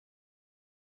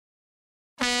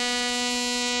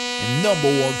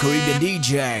Number one Caribbean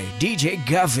DJ, DJ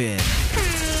Gavin.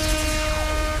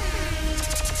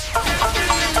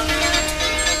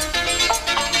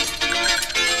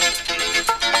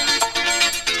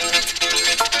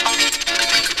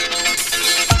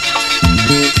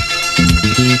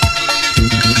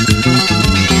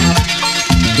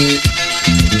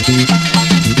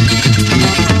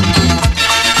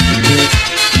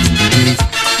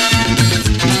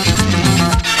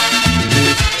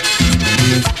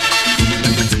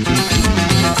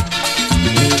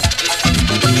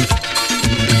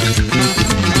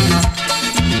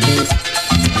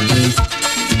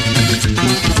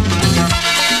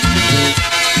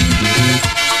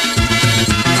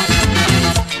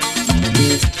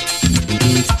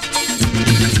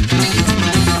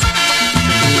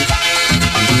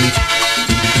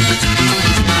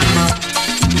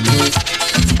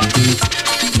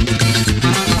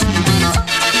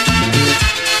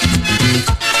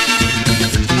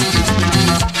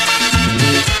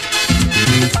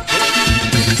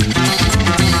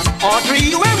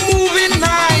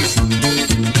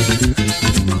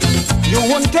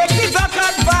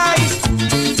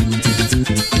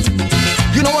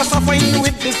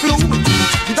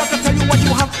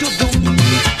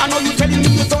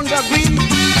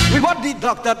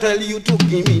 Doctor tell you to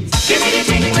give me. Give me the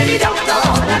thing when the doctor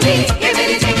order me. Give me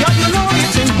the thing. Yeah, you know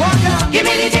it's important. Give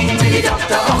me the thing when the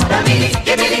doctor order me.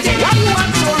 Give me the thing. Why you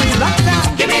want so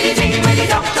reluctant? Give me the thing when the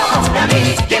doctor order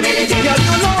me. Give me the thing. Yeah,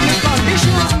 you know the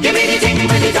condition. Give me the thing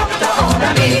when the doctor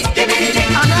order me. Give me the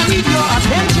thing. And I need your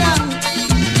attention.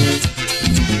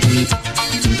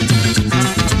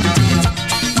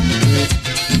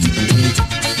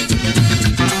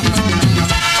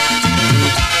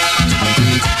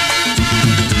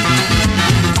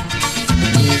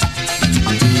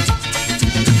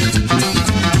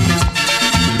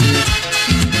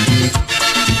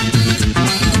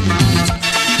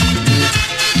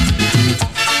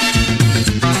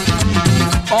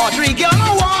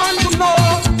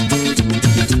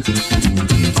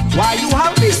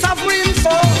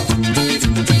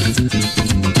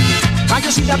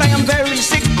 That I am very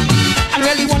sick and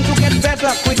really want to get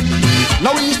better quick.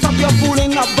 Now will you stop your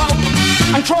fooling about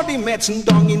and throw the medicine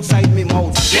down inside me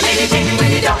mouth? Give me the thing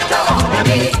when the doctor order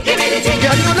me. Give me the thing.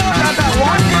 Girl, you know that I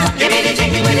want it. Give me the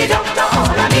thing when the doctor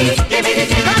order me. Give me the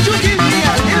thing. Can't you give me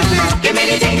a little bit? Give me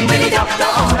the thing when the doctor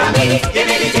order me. Give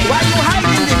me the thing. Why you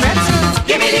hiding the medicine?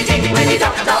 Give me the thing when the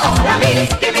doctor order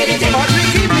me. Give me the thing. Or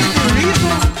give me the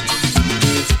reason.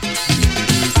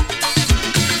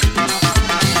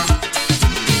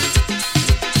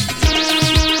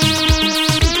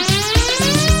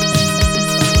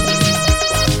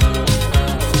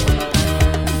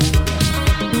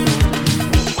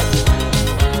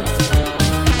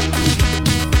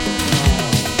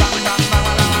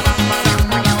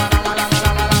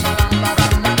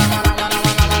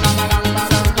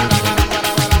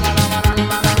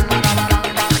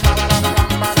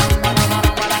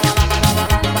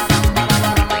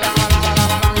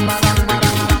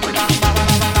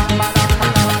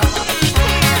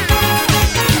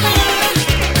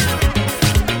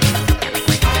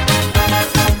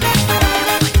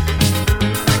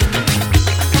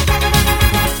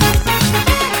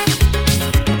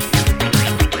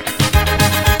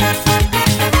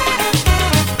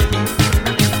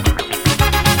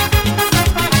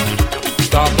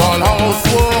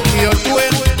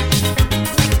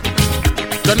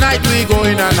 Tonight we go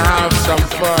in and have some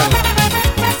fun.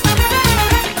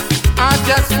 I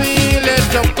just feel it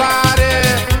to party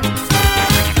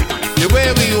the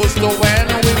way we used to when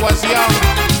we was young.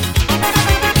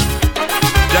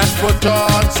 Just put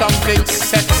on something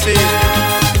sexy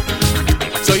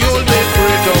so you'll be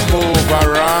free to move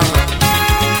around.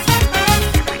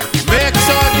 Make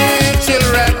sure the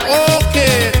children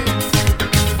okay.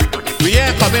 We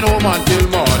ain't coming home until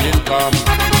morning come.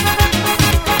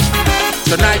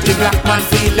 Tonight the black man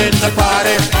feeling the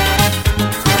party.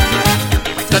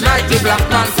 Tonight the black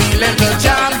man feeling the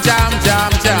jam, jam,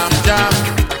 jam, jam, jam.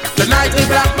 Tonight the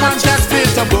black man just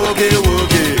feels the boogie,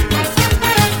 woogie.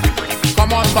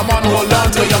 Come on, hold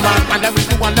on to your man. And then we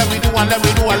do, and then we do, and then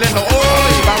we do a little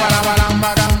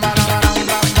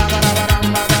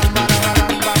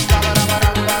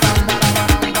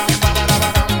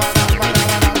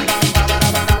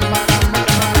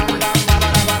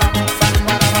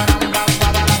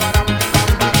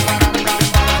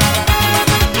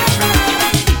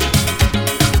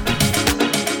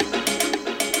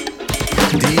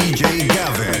DJ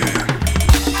Gavin.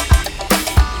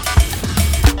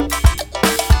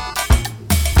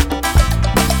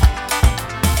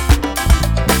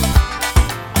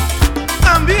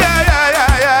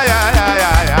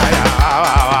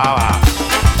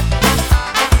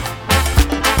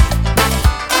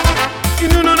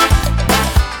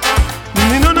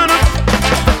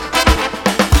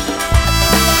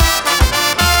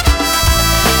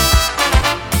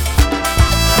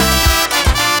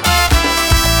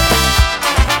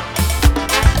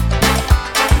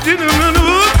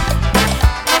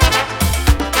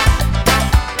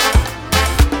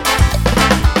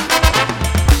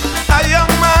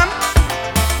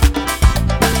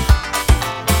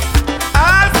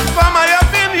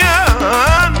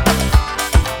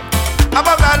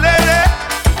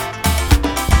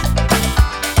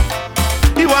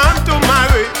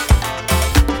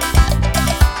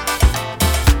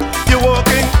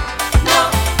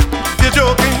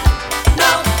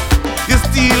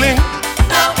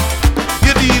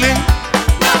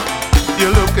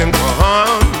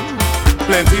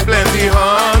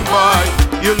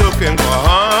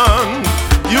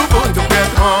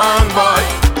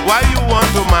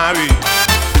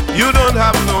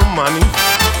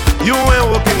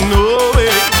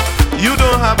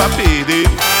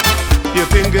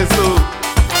 it's so.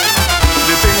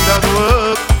 The thing does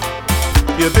work.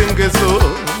 You think it's so.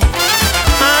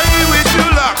 I wish you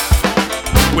luck.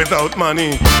 Without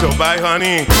money to buy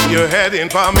honey, you're heading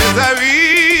for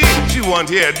misery. She want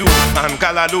here do and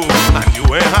callaloo, and you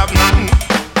ain't have nothing.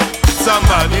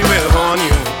 Somebody will horn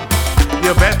you.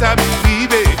 You better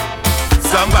believe it.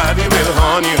 Somebody will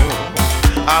horn you.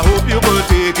 I hope you will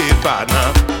take it,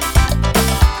 partner.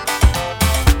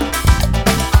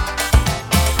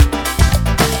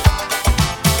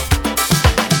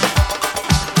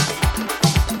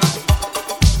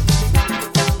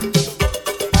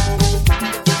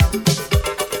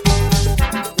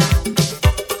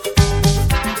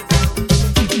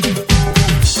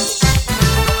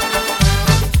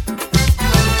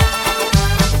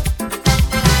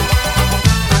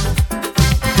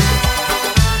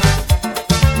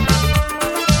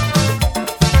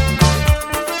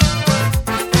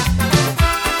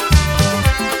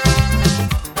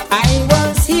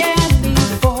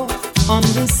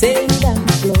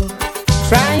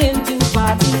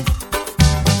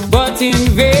 In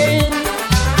vain,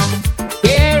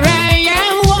 here I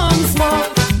am once more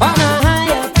on a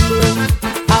higher plane.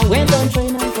 I went on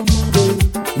train and from my day.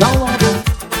 Now I go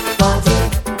party,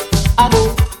 I go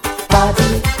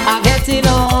party. I get it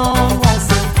on, was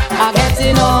it? I get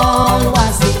it on,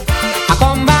 was it? I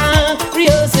come back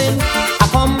rehearsing, I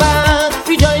come back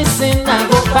rejoicing. I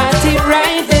go party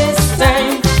right this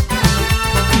time.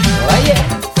 Oh yeah.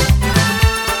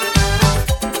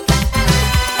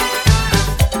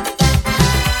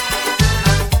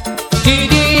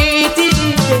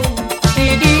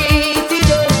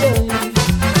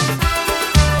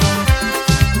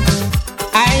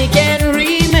 I can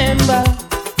remember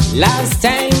last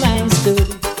time I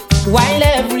stood while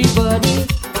everybody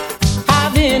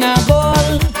having a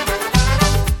ball.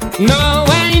 Now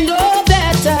I know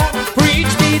better.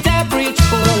 Preach Peter, preach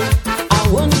Paul. I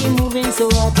won't be moving so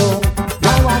at all.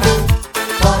 Now I go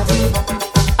party,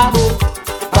 I go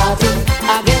party.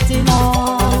 I get it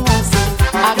on,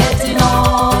 I get it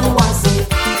on,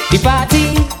 the party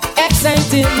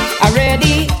exciting, I'm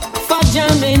ready for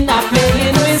jamming, I'm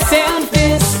playing with sound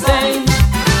this time.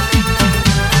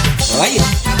 Oh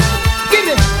yeah.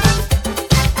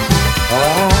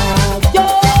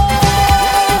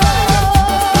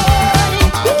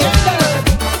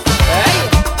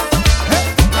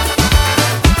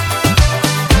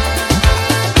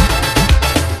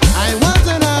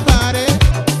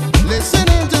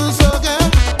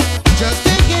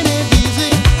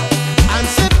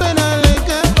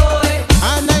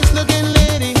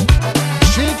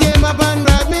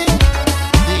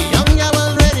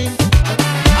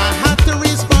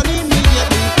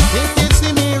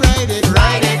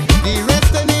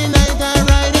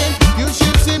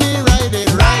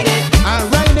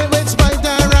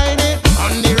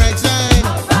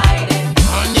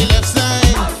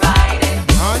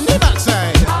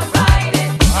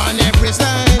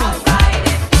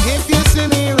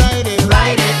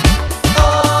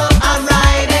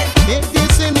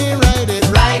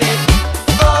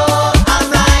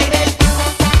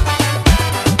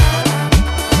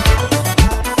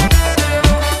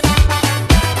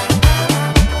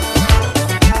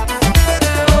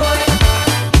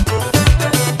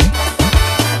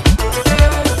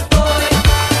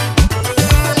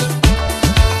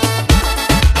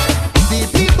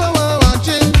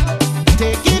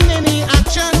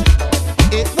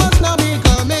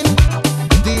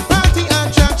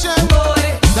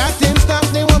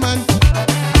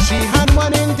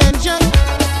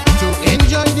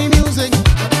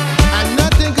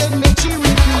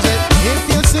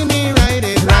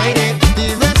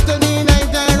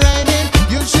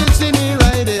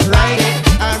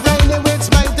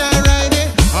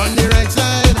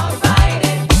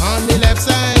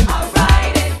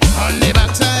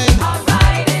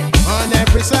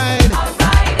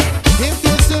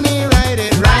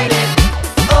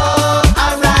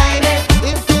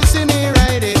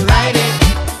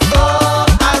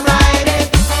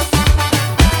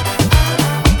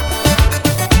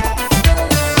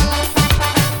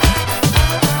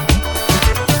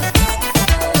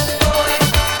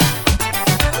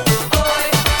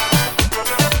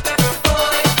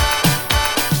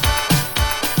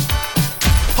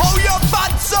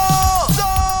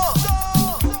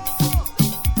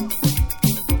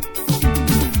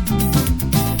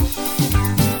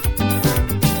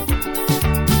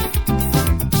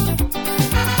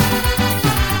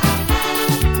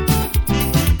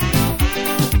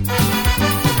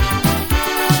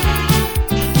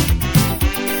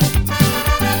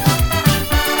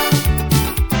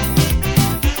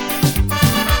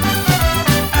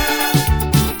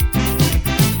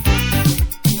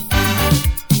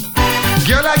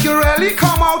 Girl, like you really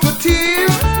come out to tease.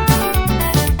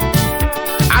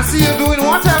 I see you doing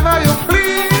whatever you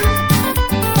please.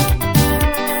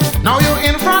 Now you're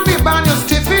in front of the band, you're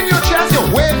stiffing your chest, you're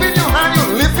waving your hand,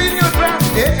 you're lifting your dress.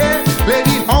 Hey, hey,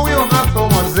 lady, how you have so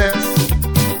much zest.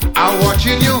 I'm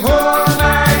watching you all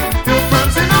night. You're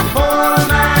prancing up all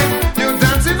night. You're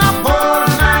dancing up all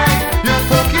night. You're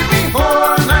poking me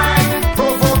all night,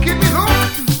 provoking me.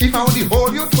 Look, if I only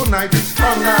hold you tonight, it's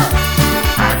thunder.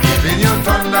 I'm giving you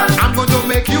thunder. I'm going to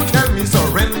make you tell me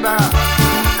surrender.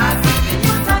 I'm giving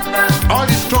you thunder. All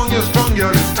the strong, girl,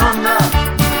 is thunder.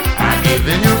 I'm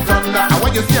giving you thunder. And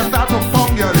when you see a start to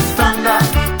form, girl, it's thunder.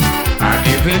 I'm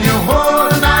giving you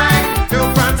all night.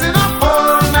 You're prancing up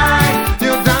all night.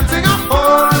 You're dancing up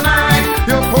all night.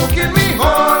 You're poking me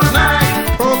all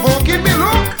night, provoking me.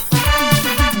 Look.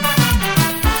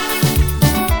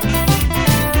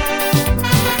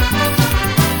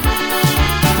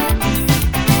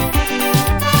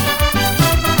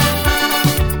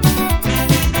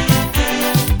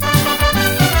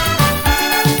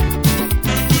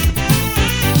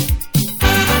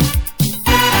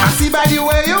 I see by the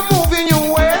way you're moving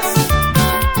your waist,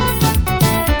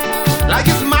 like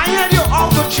it's my head you're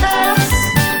off the chest.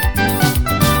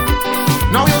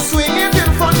 Now you're swinging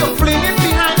in front, you're flinging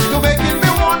behind. You're making me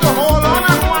want to hold on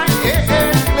and whine. Hey,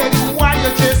 hey, lady, why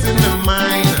you chasing the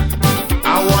mind?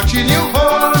 I'm watching you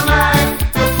all night.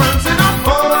 You're prancing up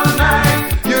all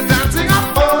night. You're dancing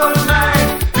up all night.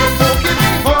 You're poking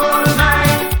me all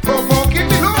night, provoking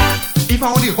me. Look, if I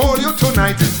only hold you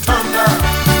tonight, it's thunder.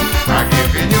 I'm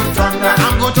giving you thunder.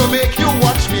 I'm going to make you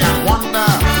watch me and wonder.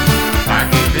 I'm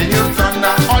giving you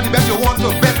thunder. All the best you want to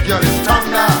bet, girl, is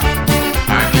thunder.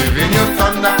 I'm giving you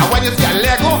thunder. And when you see a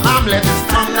Lego Hamlet, it's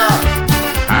thunder.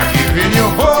 I'm giving you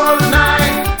all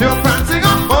night. You're prancing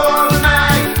up all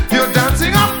night. You're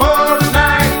dancing up all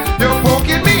night. You're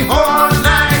poking me all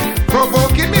night,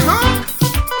 provoking me. Look.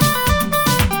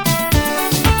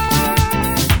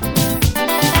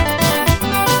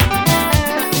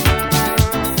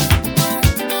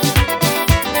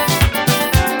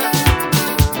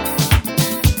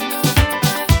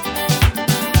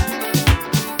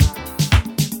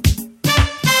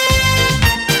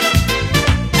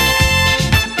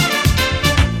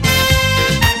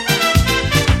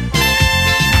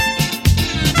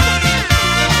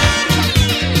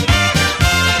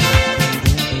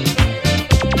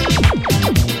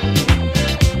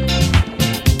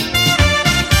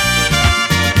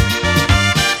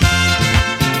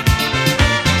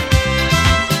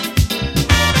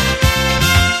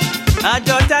 A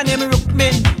daughter named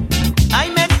Rookmin, I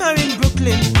met her in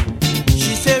Brooklyn.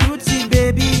 She said, Rootsy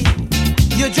baby,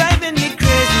 you're driving me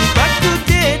crazy. But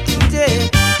today,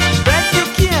 but you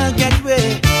can't get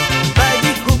away by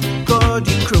the hook or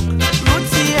the crook.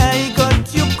 Rootsy, I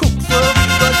got you cooked, so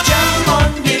go jump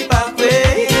on the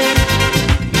parkway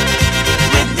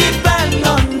with the band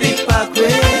on the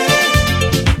parkway.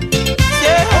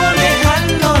 Say, hold me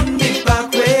hand on the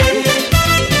parkway,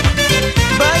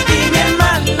 but give me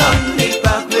man on the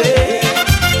parkway.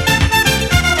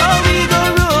 Oh, we go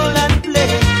roll and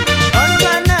play on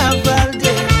Carnival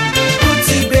Day.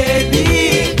 Rootsy baby,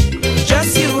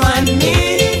 just you and me,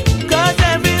 'cause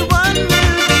everyone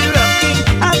will be rocking,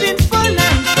 having fun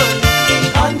and frolicking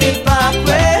on the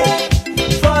parkway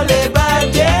for Labor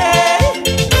Day.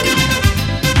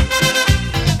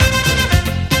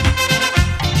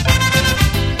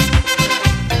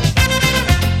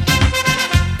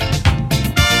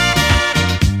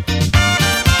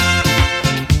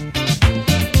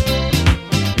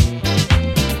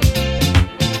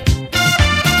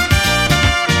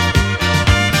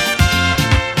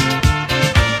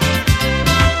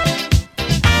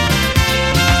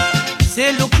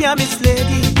 Say, look here, Miss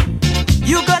Lady,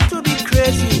 you got to be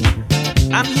crazy.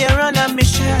 I'm here on a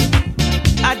mission.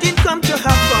 I didn't come to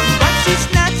have fun, but she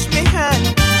snatched me hand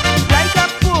like a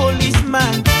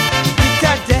policeman with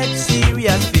a dead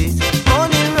serious face.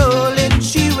 Money rolling,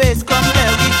 she waist. Come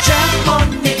here, we jump on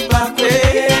the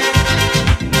parkway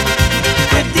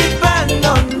with the band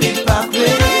on the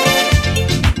parkway.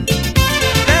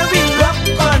 Then we rock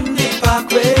on the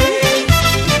parkway.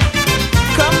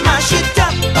 Come mash it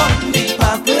up on the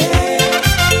parkway.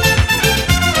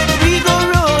 We go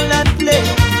roll and play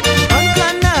on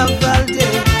Carnival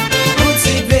Day.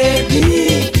 Rootsy baby,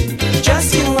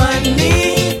 just you and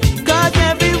me, 'cause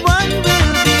everyone will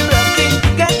be rocking,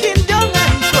 getting down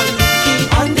and frolicking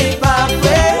on the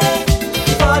parkway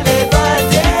for Labor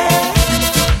Day.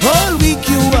 All week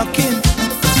you walking,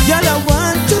 y'all I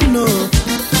want to know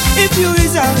if you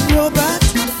is a robot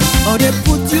or they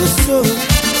put you so.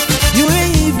 You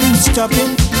ain't even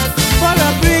stopping for a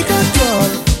break at all.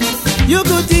 You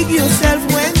go dig yourself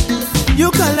when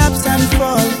you collapse and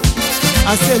fall.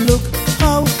 I say, look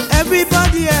how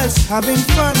everybody else having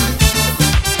fun.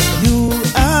 You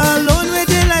are alone with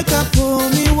it like a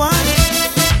pony one.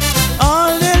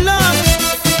 All day long,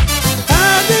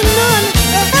 having none.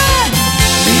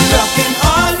 We rockin'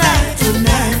 all night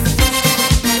tonight.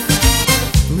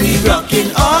 We rockin'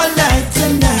 all night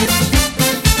tonight.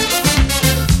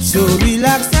 So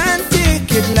relax and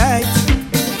take it light.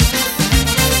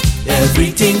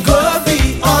 Everything go be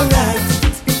alright.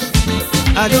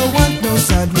 I don't want no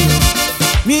sad news.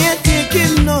 Me ain't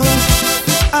taking no.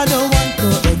 I don't want no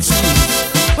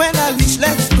excuse. When I reach,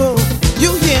 let's go.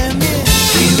 You hear me?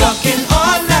 We rockin'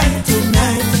 all night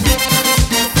tonight.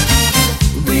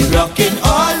 We rockin'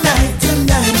 all night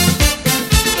tonight.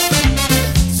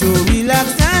 So relax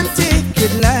and take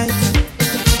it light.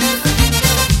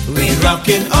 We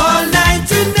rockin' all night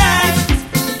tonight.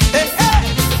 Hey, hey.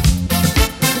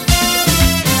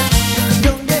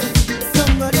 Don't go there,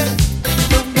 don't go there,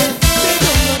 don't go there,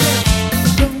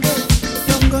 don't go there,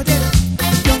 don't go there,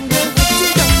 don't go there.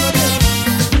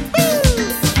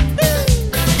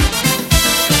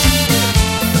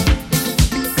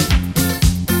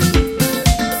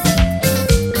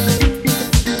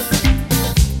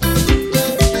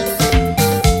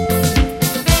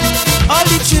 All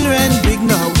the children big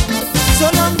now, so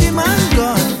long the man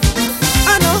gone.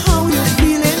 I know how you're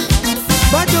feeling,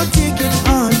 but you take it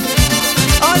on.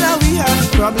 All that we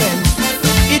have problems,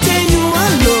 it ain't you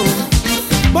alone,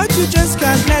 but you just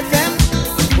can't let them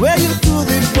wear you to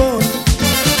the bone.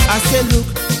 I say, look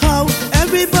how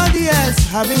everybody else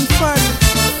having fun.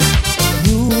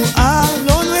 You are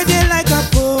alone with it like a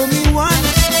pony one.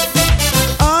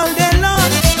 All day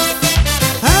long,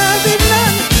 having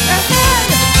none.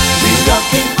 We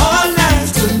rockin' all night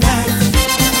tonight.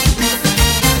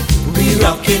 We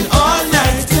rockin' all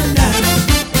night tonight.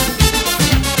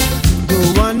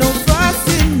 Don't want no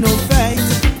fussing, no fight.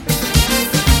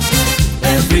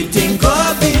 Everything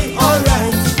gonna be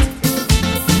alright.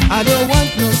 I don't want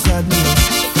no sad news.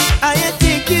 I ain't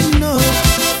taking no.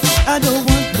 I don't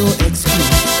want no excuse.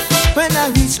 When I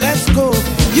reach, let's go.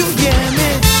 You hear me?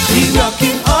 We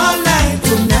rockin' all night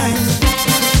tonight.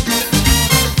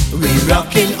 We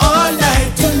rockin' all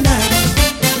night tonight.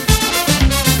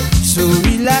 So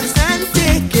relax and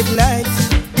take it light.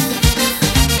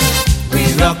 We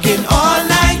rockin' all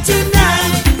night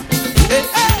tonight. Hey,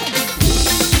 hey.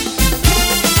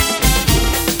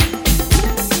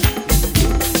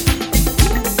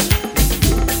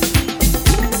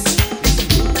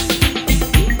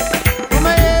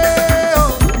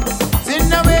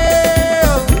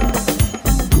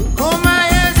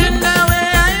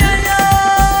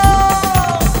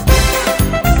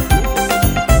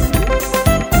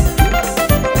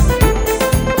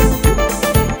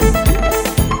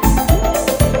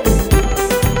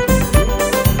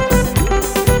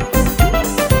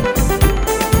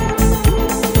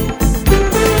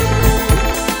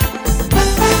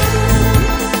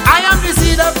 I am the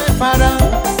seed of my father.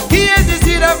 He is the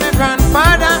seed of my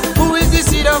grandfather, who is the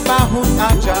seed of Bahut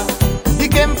Aja. He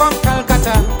came from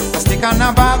Calcutta, a stick and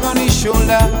a bag on his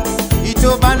shoulder. He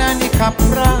took banana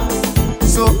capra.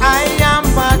 So I am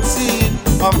part seed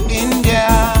of India.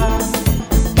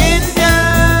 India,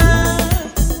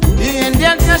 the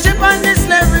Indian worship and the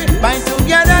slavery bind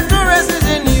together to races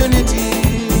in unity.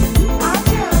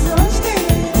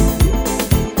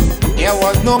 There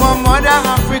was no more mother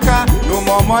Africa, no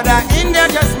more mother India,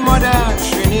 just mother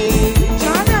Trini.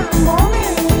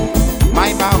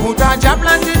 My Bahuta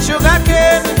planted sugar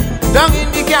cane down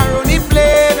in the Caroni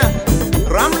plain.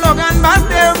 Ram Logan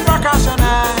Bastel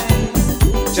Prakashanai.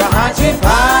 Jahaji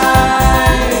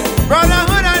Pai,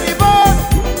 brotherhood and the boat.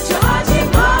 Jahaji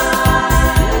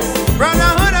Pai,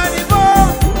 brotherhood and the boat.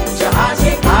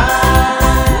 Jahaji Pai.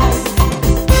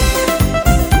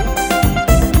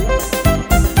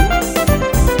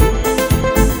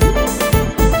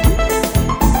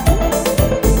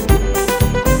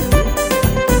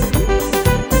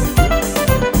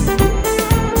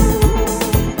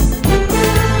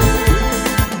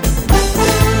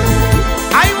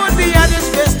 I would be at this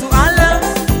place to Allah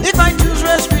if I choose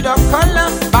race, creed or color.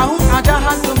 Bahut Aja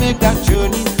had to make that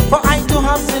journey for I to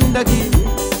have zindagi.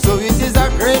 So it is a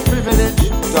great privilege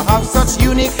to have such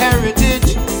unique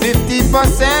heritage.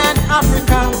 50%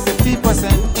 Africa,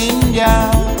 50%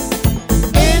 India.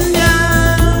 India.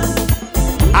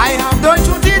 I have done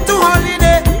duty to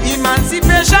holiday,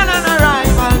 emancipation and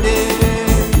arrival day.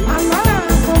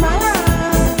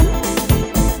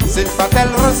 Since Patel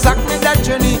Rosak made that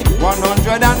journey,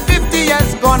 150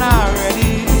 years gone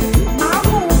already.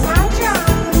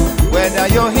 Whether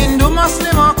you're Hindu,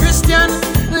 Muslim or Christian,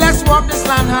 let's walk this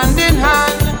land hand in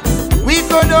hand. We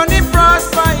could only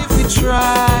prosper if we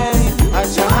try.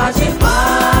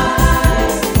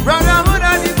 Brotherhood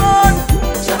of the bone.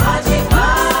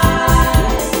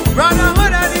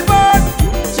 Brotherhood of the bone.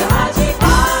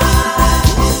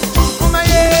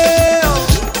 Kumaye,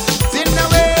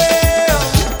 Zindawe.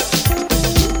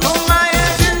 Kumaye,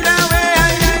 Zindawe,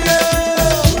 ayo.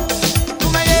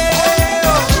 Kumaye,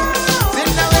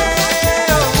 Zindawe.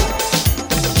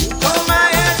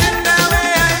 Kumaye, Zindawe,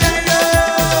 ayo.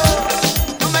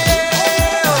 Kumaye,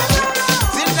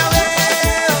 Zindawe.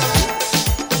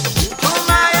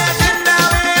 Kumaye,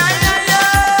 Zindawe, ayo.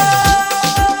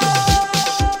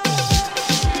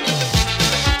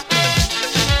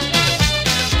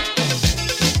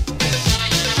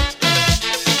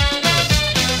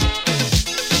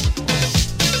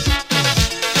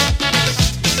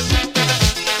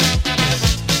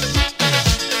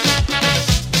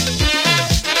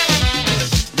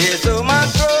 There's so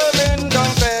much rolling down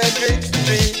Frederick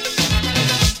Street.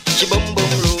 She boom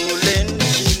boom rolling,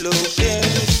 she looking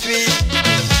sweet.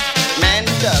 Men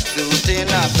stop shooting,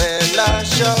 a fella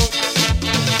shout.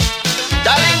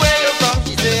 Darling, where you from?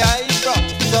 She say I from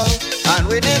south. And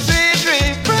with the sweet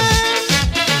refrain,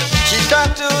 she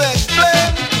start to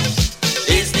explain.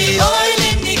 It's the oil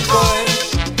in the coil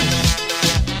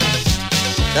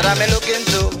that I'm looking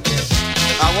to.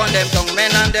 I want them young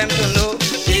men and them to know.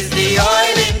 It's the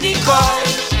oil in the coil.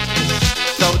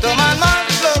 So to man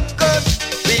must look good.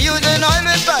 We using oil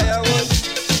with firewood.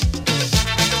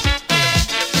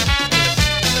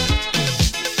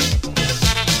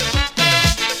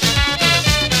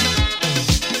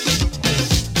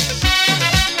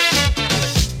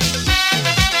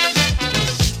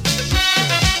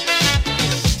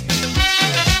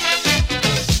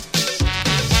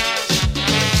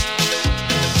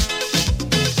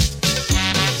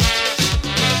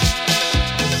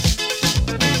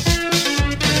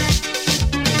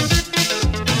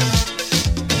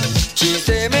 She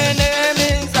say my name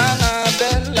is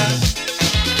Annabella,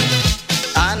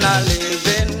 and I live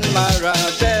in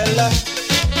Marabella.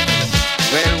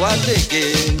 Well, what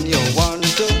again you want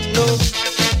to know?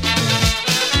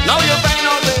 Now you find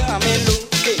out where I'm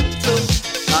looking to.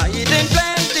 I eating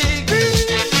plenty green,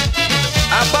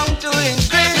 I'm bound to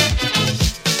increase.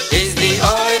 Is the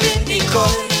oil in the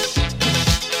coil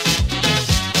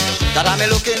that I'm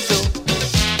looking to?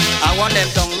 I want them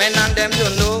young men and them to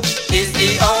know. Is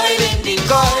the oil in the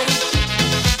coil?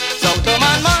 So to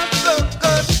man must look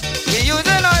good. We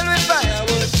using oil with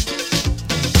firewood.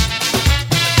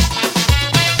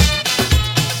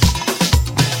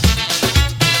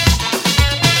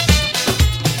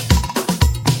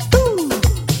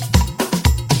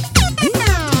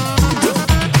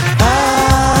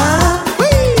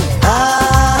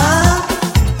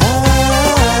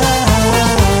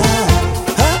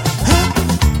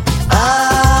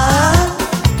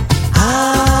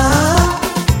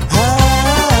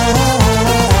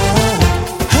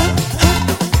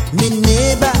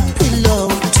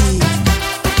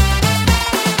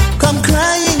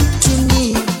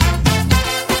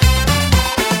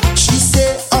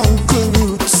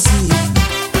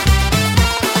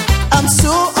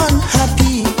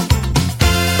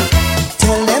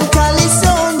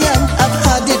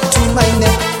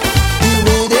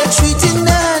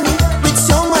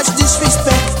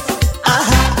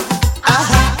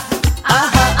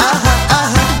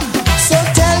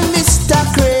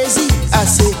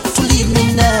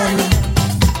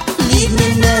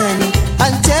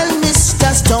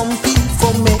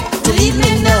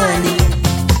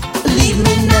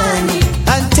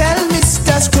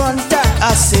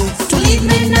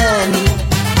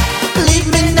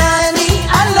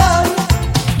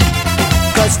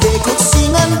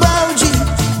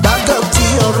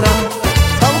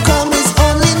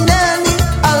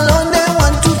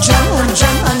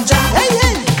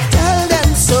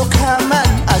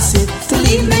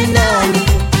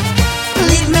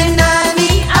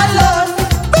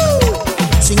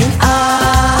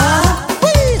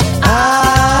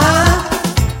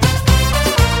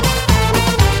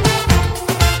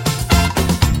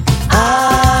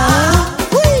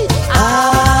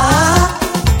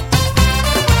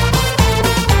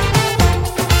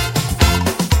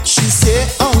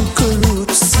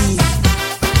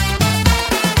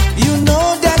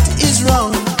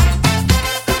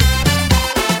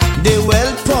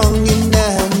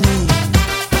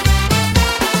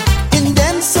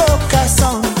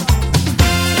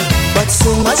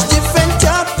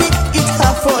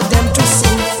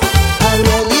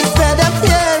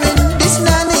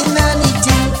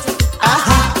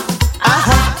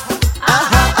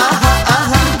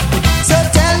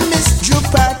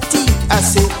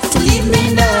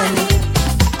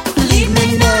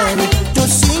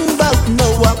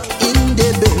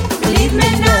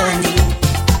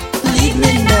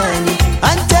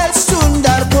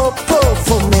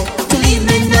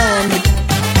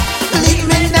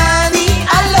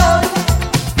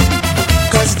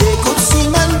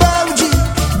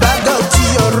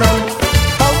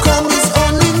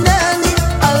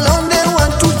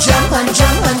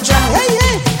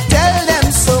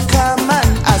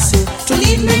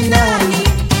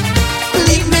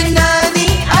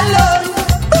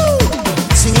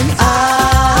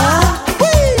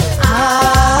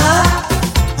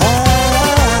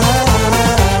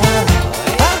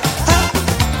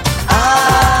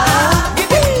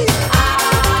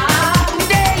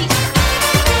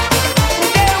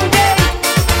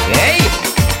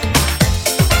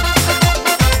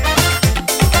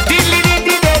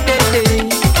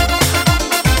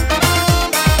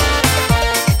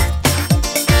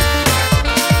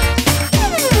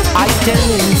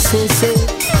 say,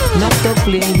 not to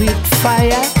play with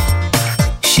fire.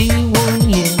 She won't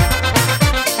hear,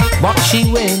 but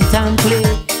she went and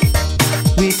played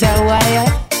with a wire.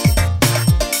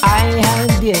 I had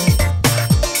there,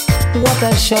 what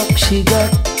a shock she got.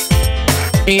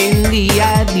 In the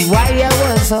yard, the wire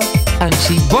was up, and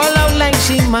she ball out like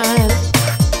she mad.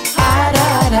 Hard,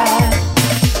 hard, hard.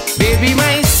 Baby,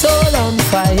 my soul on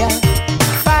fire,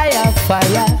 fire,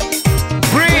 fire.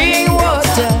 Bring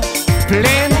water,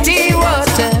 plenty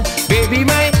water. Baby,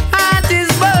 my heart is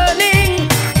burning,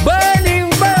 burning,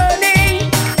 burning.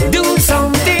 Do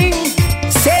something,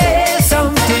 say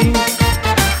something.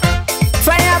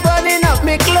 Fire burning up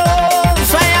me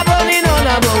clothes, fire burning all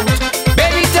about.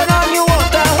 Baby, turn on your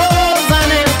water hose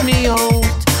and help me out.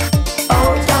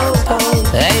 Out, out, out.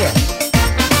 Hey.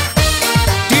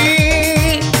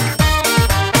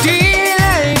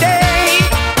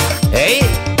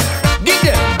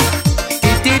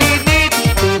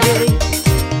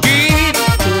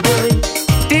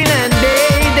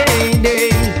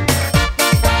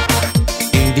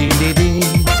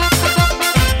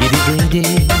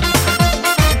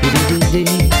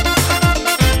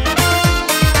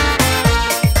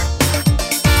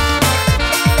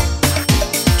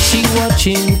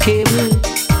 Watching cable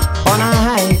on a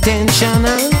high tension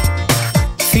and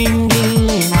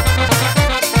fingering.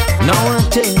 Now a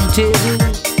turntable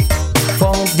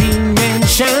for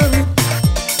dimension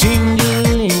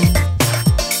tingling.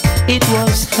 It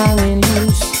was hanging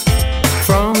loose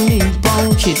from the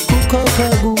pouch. It cook up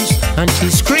her goose and she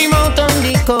scream out on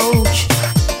the couch.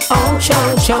 Ouch,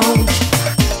 ouch, ouch.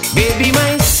 Baby,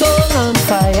 my soul on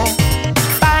fire,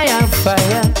 fire,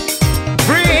 fire.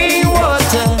 Bring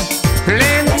water,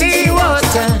 plenty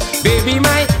water. Baby,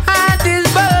 my heart is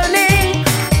burning,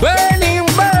 burning,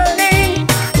 burning.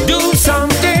 Do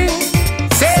something,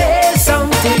 say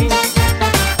something.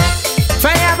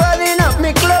 Fire burning up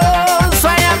me clothes,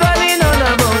 fire burning on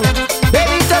a boat.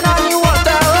 Baby, turn on the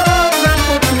water hose and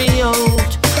put me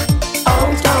out.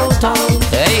 Out, out, out.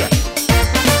 Hey,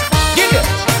 give it.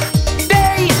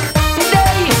 Day,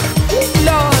 day,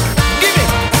 Lord, give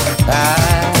it.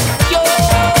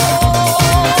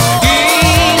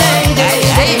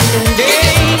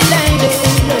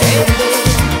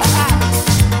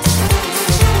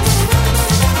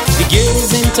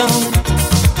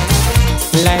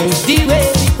 Like the way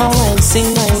how I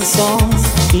sing my songs,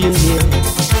 you hear.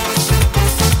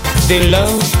 They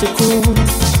love to cool.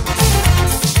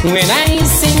 When I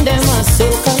sing them a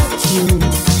soca tune.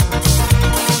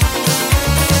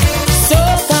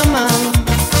 Soca man,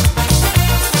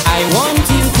 I want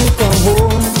you to come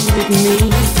home with me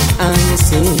and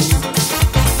sing.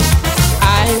 I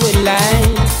would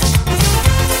like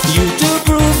you to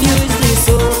prove you're the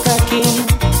soca king.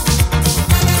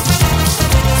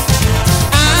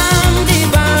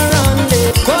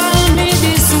 Call me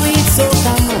the sweet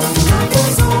soca man.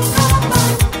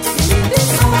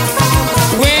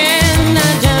 When I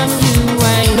jam you, I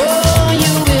know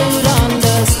you will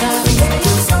understand.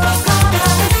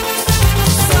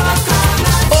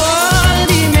 All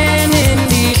the men in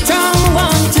the town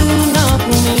want to knock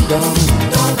me down.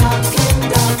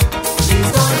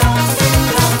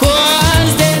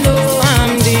 Cause they know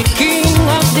I'm the king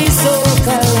of the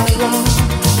soca around.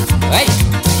 Hey,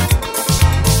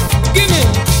 give me.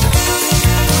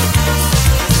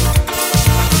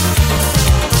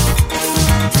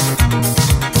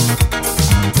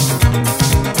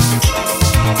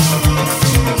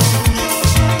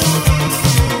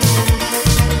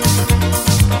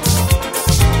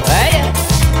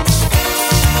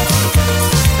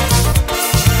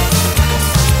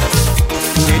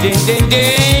 Ding, ding,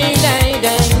 ding, ding,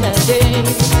 ding, ding.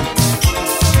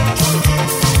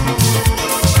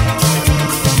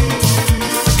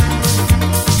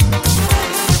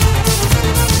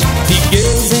 The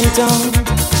girls in town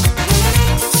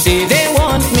say they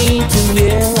want me to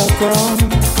wear a crown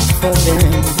for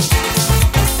them,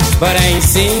 but I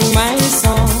sing my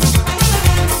song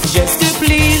just to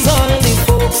please all the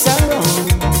folks around.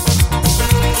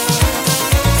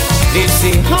 They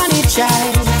say, honey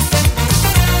child,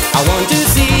 I want to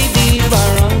see the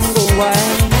barongo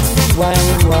wine,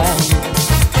 wine.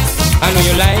 I know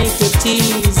you like to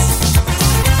tease,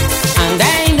 and I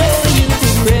know you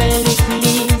could really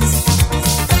please.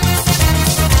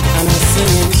 And I'm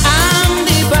singing, I'm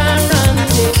the baron,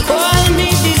 they call me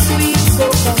the sweet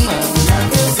soca man.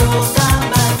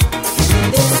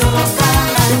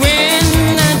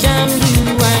 When I jam you,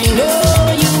 I know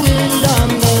you will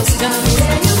understand.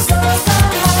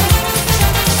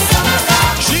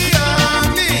 She on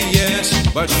me, yes,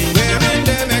 but she wearing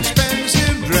them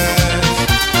expensive dress.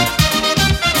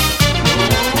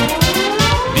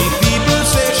 The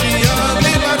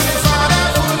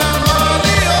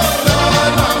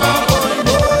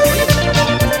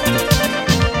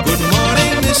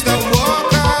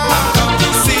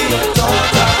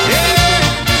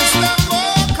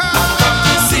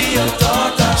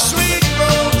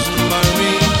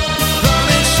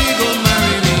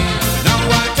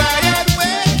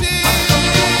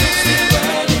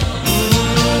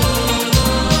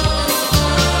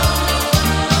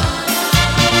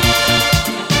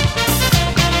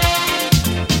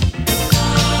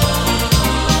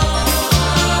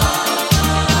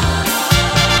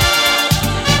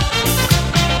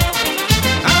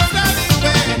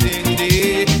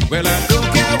Well, I don't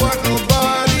care what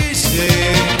nobody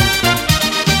say.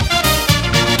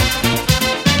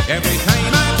 Every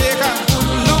time I take a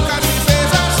good look at his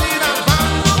face, I see that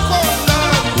bamboo cola.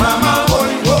 Mama,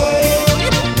 boy, boy.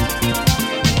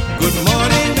 Good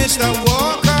morning, Mr.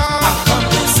 Walker. I come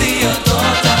to see your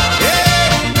daughter.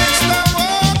 Hey, Mr.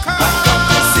 Walker. I come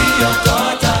to see your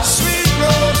daughter. Sweet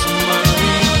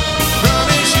Rosemary,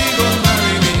 promise she gon'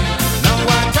 marry me. Now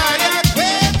I'm tired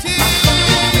waiting.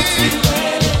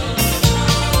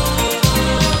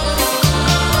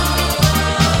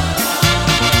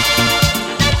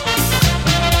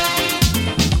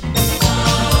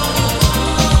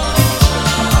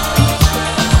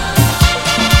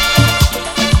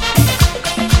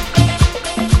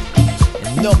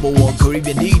 Number one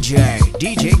Caribbean DJ,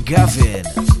 DJ Gavin.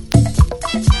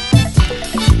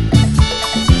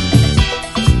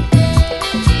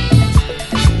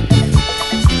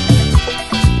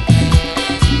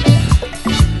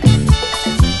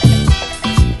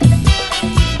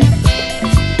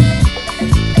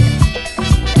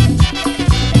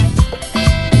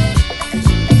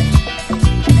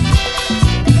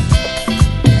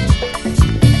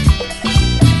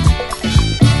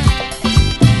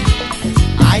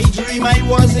 I dream I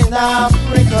was in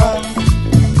Africa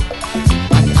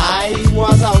and I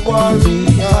was a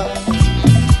warrior,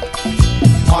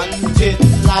 hunting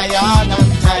lion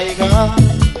and tiger,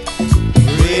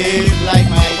 brave like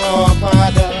my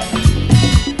forefather.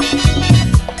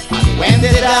 And when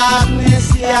the darkness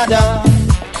gathered,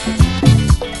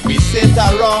 we sit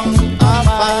around a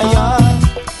fire,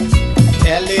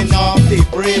 telling of the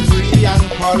bravery and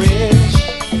courage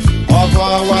of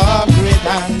our great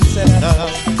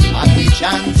ancestors, and we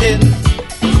chanting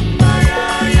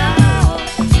Maraya,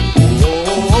 oh,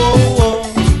 oh, oh,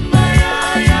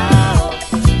 Maraya,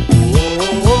 oh,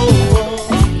 oh, oh,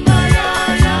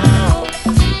 Maraya,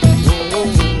 oh, oh,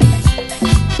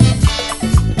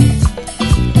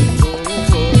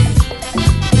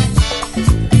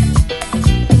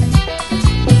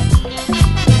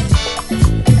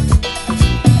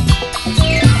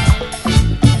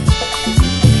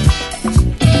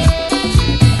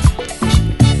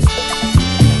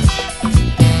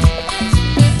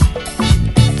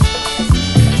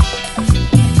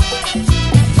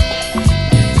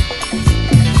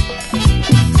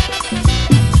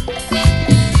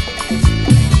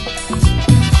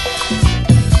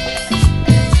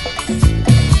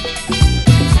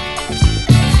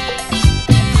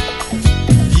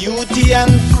 beauty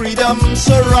and freedom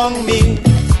surround me,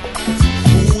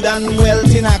 food and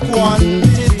wealth in a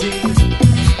quantity.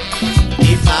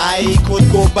 If I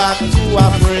could go back to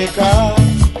Africa,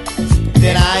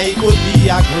 then I could be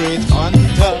a great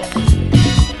hunter,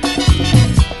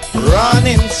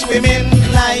 running, swimming,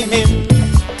 climbing,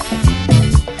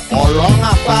 around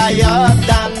a fire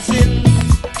dancing,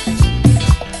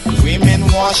 women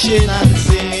washing and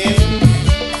singing.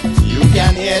 You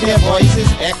can hear their voices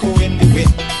echoing the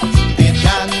wind. They're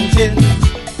chanting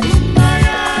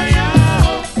Maraya,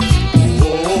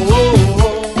 oh, oh,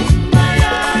 oh,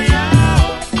 Maraya,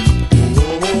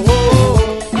 oh, oh,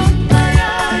 oh,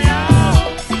 Maraya.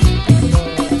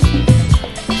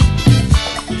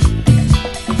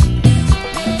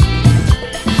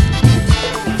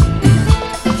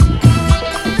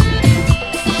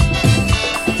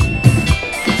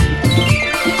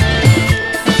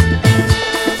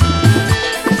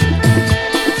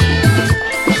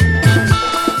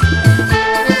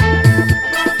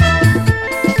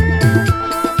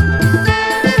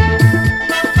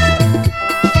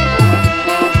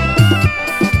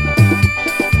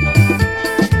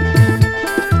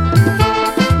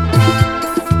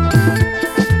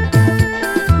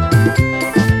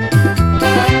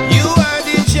 You are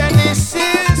the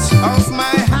genesis of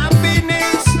my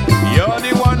happiness. You're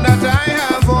the one that I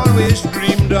have always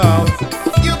dreamed of.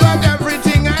 You got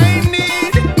everything I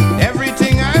need,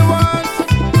 everything I want.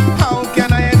 How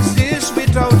can I exist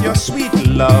without your sweet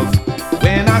love?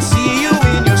 When I see you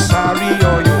in your sari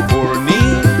or your burni,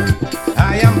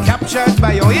 I am captured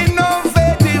by your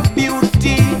innovative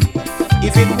beauty.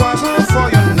 If it wasn't for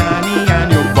your nanny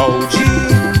and your boji,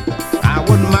 I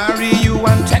would marry you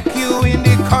and take you in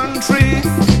the country.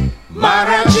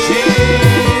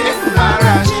 Marachin,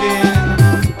 Marachin,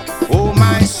 oh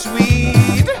my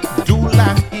sweet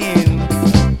Dulahin.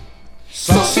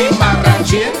 Saucy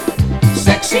Marachin,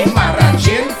 sexy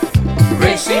Marachin,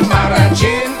 racy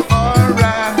Marachin,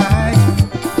 alright.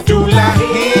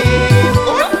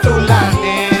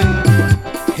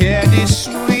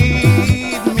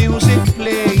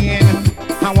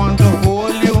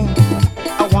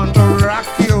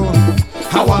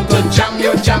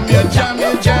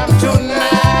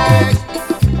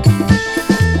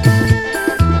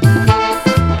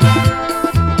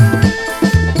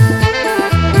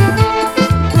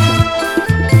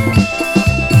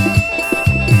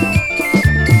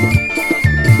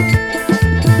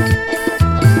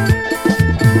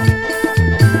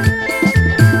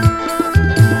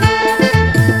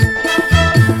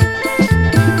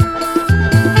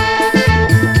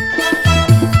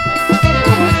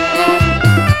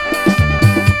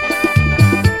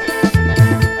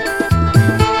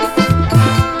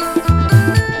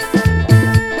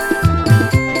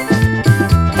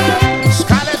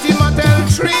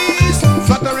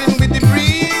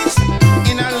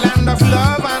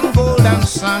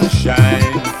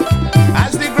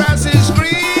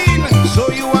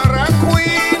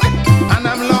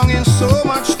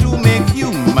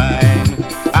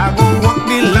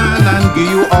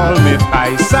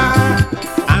 paisa,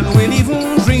 and we'll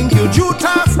even drink your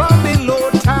juta from the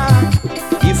lota.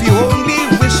 If you only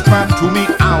whisper to me,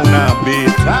 auna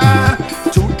beta,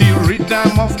 to the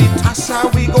rhythm of the tassa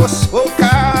we go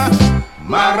soca.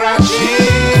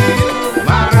 Marachin,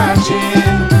 marachin,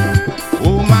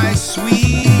 oh my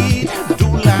sweet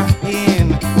dulahin.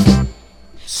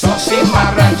 Saucy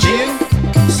marachin,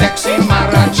 sexy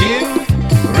marachin,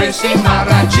 racy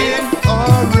marachin,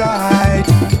 alright.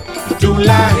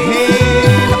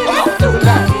 Dulahin, oh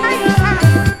dulahin,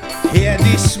 hear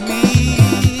the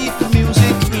sweet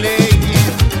music playing.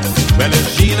 Well,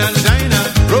 it's Gina and Dinah,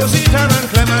 Rosita and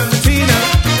Clementina,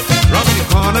 round the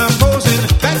corner posing.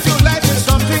 That your life is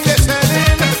something they're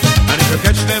selling, and if you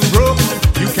catch them broke,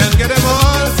 you can get them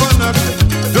all for nothing.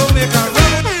 Don't make a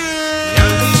run.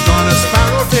 Yankees gonna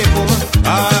Sparrow take over.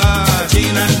 Ah,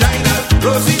 Gina and Dinah,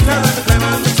 Rosita and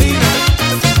Clementina,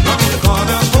 round the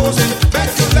corner posing. Bet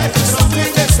your life is something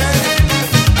they're selling,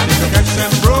 and if you catch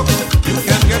them broke, you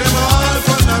can get them all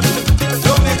for nothing.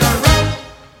 Don't make a run.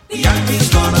 The Yankees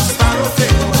gonna Sparrow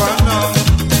take over now.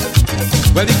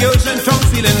 Well, the girls in town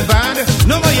feeling bad.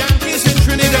 No more Yankees in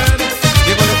Trinidad.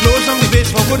 They're gonna close on the base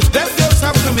for good. Them girls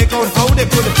have to make out how they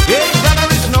could.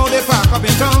 $8 now they park up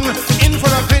in town. In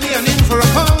for a penny and in for a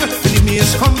pound. Believe me,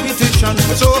 it's competition.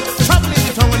 So traveling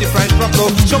the town when the price drop low.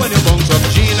 So when you bounce up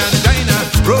Gina and Dinah,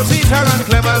 Rosita and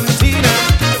Clementina,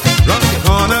 round the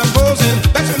corner posing.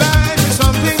 Bet your life is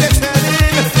something they're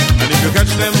selling, and if you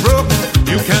catch them broke,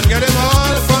 you can get them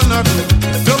all for nothing.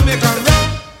 Don't make a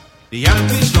run. The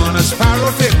Yankees gonna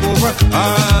Sparrow take over.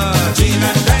 Ah, Gina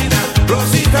and Dinah,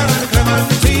 Rosita and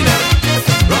Clementina,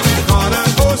 round the corner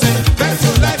posing. Bet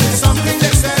your life is something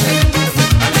they're selling,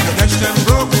 and if you catch them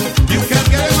broke, you can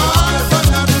get them all for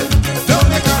nothing. Don't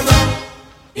make a run.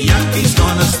 The Yankees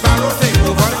gonna Sparrow take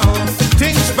over now.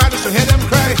 Things bad to hear them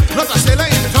cry. Not a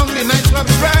sailor in town, the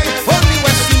nightclub's dry. Only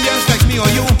West Indians like me or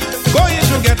you go in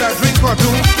to get a drink or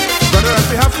two. Brother, as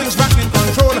we have things back in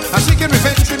control, I seeking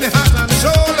revenge in the heart and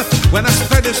soul. When I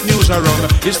spread this news around,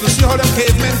 it's to see how them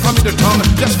cavemen come to town,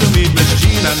 just to meet Miss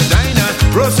Gina and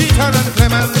Dinah, Rosita and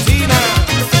Clementina,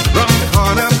 round the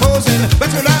corner posing.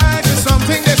 Bet your life is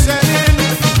something they're selling,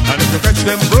 and if you catch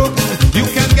them broken, you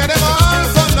can get them all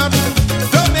for nothing.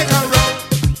 Don't make a run.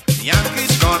 The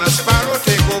Yankees gonna Sparrow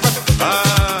take over.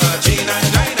 Ah, Gina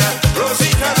and Dinah,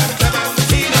 Rosita and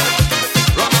Clementina,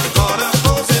 round the corner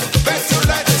posing. Bet your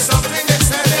life is something they're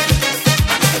selling,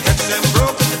 and if you catch them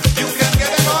broken, you can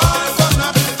get them all for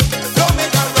nothing. Don't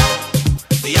make a run.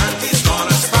 The Yankees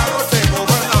gonna Sparrow take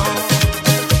over now.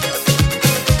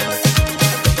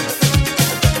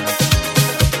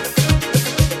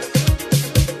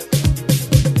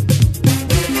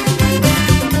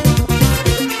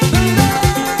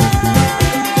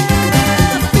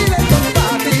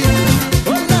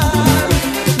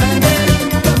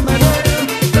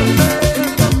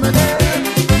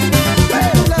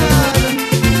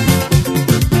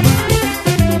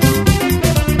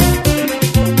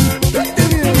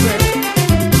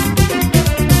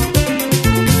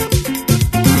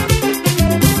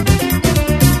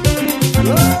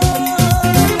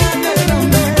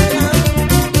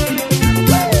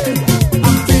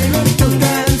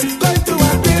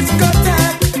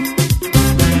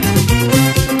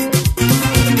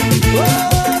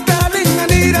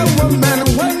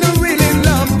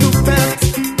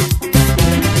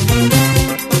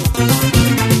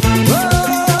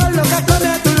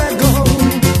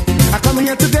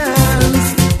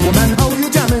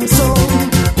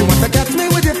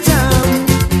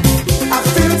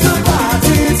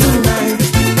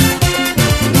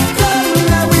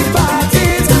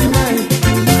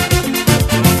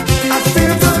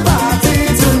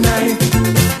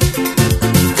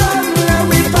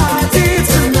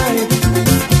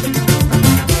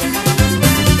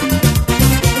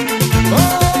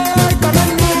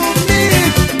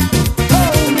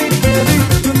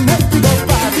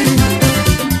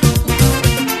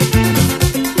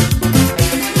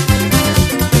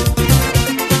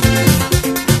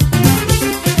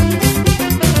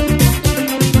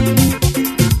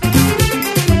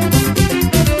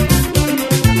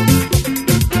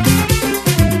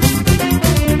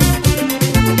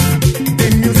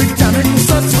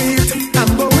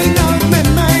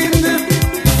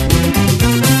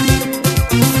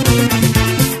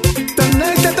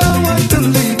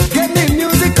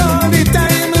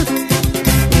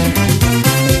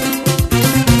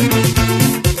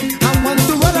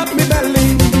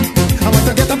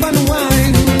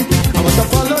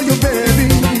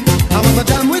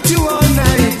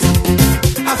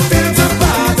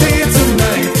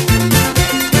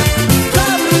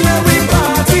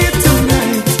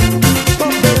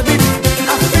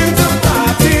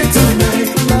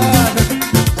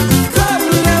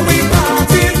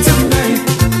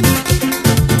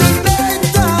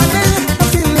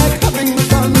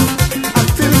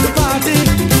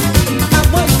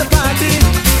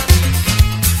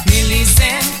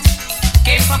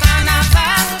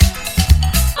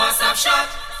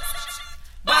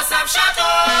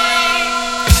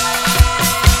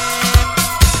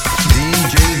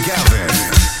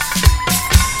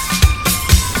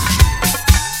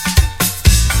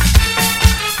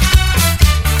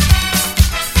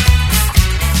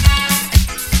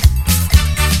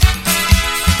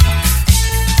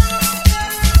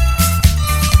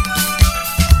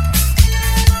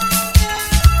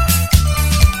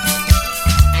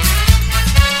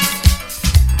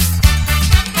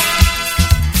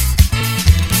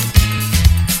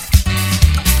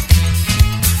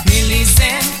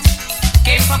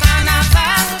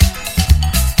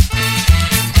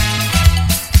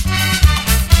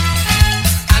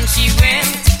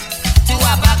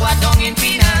 aqua down in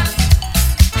Pina.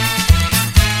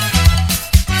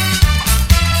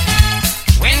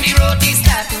 When the roti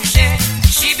start to share,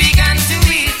 she began to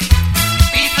weep.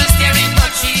 People staring,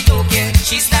 but she don't care.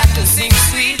 She start to sing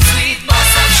sweet, sweet.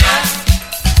 Boss of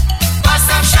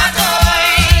shot,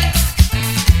 oi.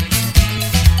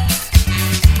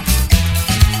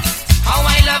 How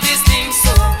I love this thing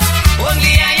so.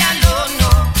 Only I alone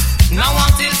know. Now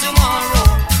until tomorrow.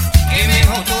 Give me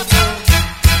hot to do.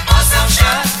 Boss of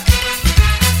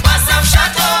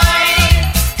shot, oi.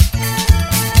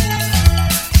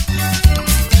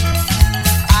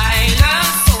 I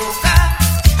love soca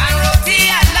and roti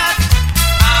a lot.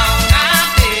 Auna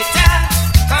beta,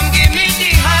 come give me the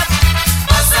hot.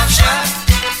 Boss of shot,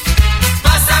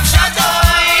 oi.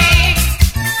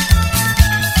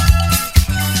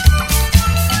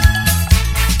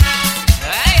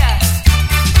 Hey,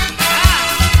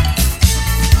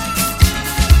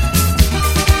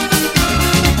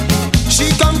 She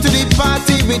come to the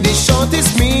party with the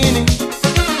shortest meaning.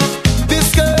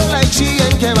 This girl like she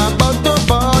ain't care about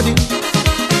nobody.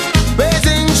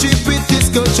 Raising she with this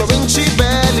girl showing she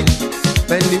belly.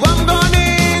 When the one gone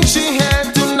in, she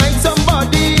had tonight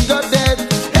somebody got dead.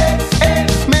 Hey, hey,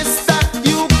 mister,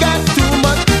 you got too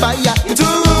much fire. You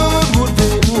too wood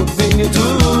vein, you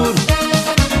too.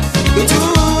 You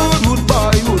too wood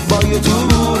boy, you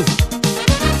too.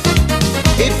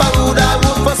 If I would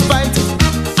for spite.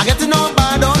 I get to know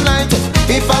bad all night.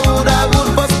 If I would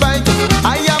for spite.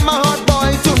 I am a hot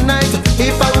boy tonight.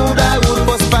 If I would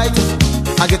for spite.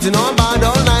 I get to know bad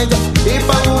all night. If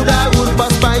I would for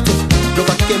spite. Look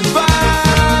at him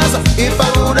pass. If I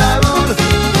would.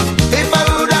 If I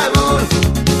would.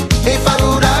 If I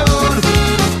would.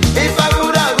 If I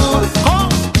would. Oh.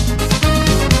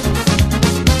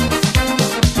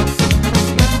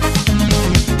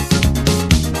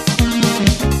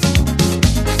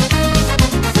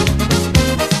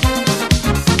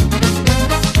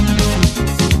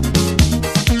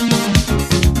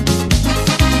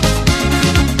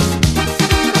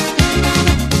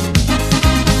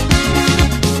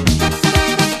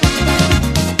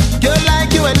 You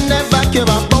like you and never care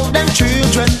about them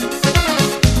children.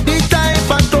 The type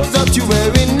of clothes that you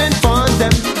wearing in front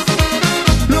them.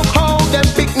 Look how them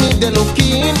pick me, they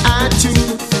looking at you.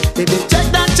 Baby, check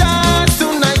that chance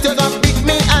tonight. You gonna pick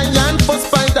me iron for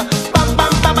spider. Bam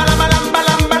bam bam bam bam bam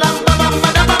bam bam bam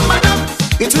bam bam bam.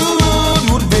 It's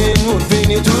wood vein,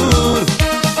 it's wood.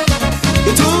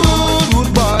 It's wood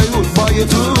boy,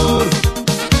 it's wood.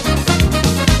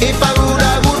 If I would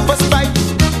for spite.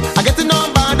 I get to know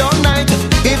bad all night.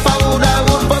 If I would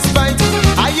for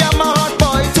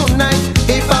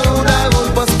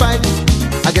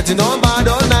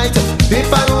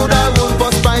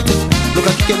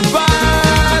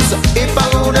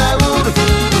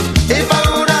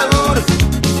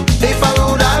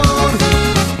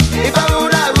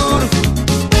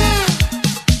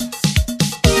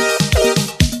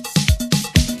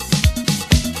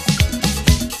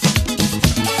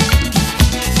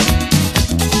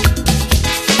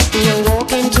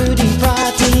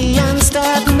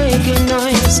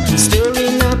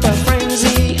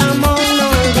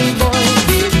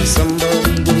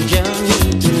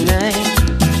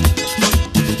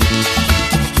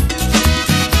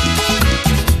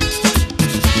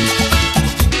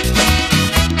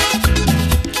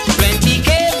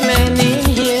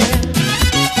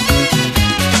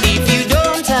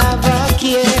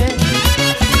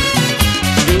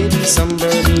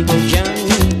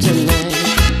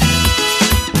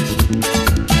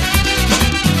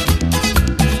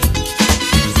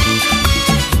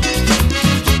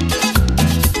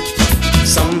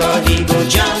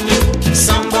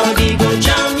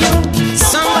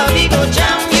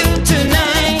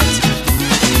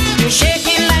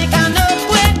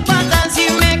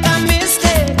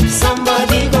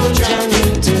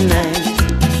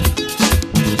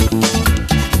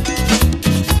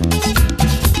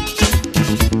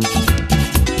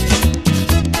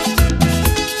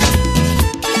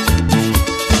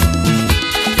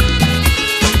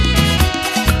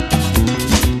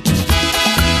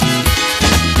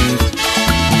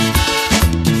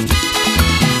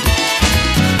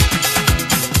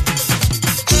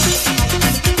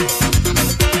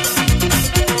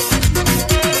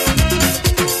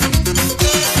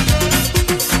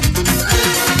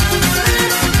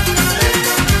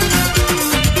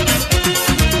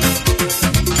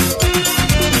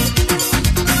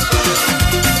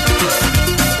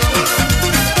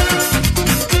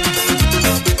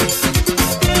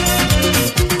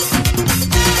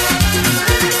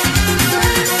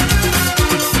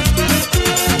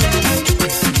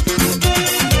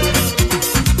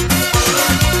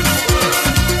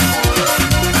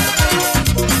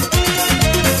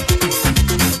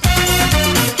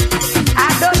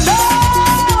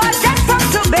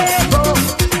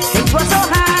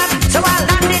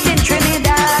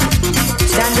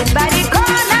by the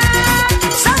corner,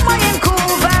 somewhere in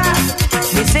Cuba.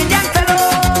 This Indian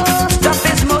fellow stopped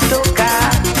his motor car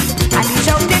and he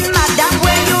shouting, "Madam,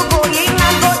 where you going?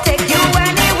 I go take you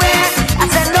anywhere." I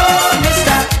said, "No,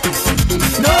 mister,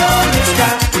 no, mister."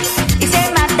 He said,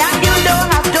 "Madam, you don't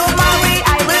have to worry,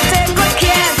 I will take good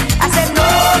care." I said, "No,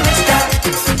 mister,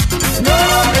 no,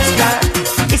 mister."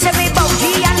 He said, "Me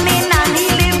Bougie and me nanny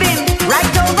living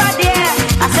right over there."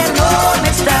 I said, "No,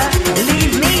 mister,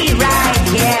 leave me right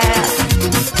here."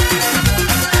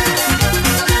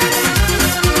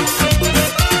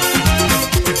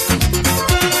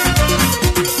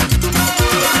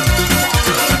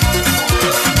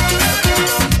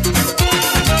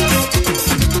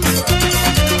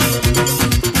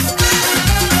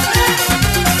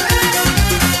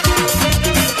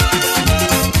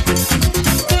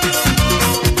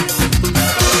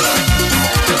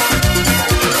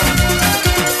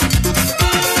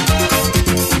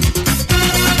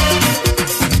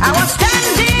 I was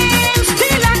standing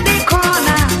still at the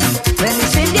corner when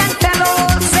this Indian fellow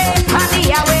said, "Honey,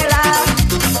 I will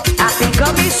I pick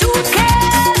up his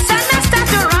suitcase and I start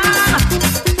to run."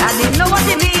 I didn't know what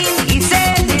he mean. He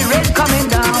said, "The rain coming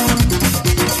down."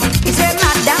 He said,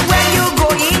 "Madam, where you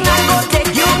going? I go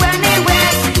take you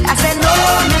anywhere." I said, "No,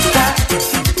 mister,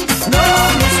 no,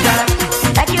 mister.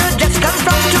 Like you just come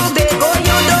from Tobago,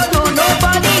 you don't know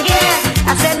nobody here."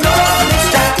 I said, "No,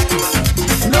 mister,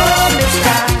 no,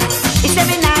 mister." He said,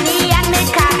 "Me nanny and me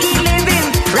khaki living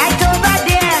right over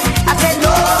there." I said,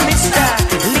 "No, mister,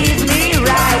 leave me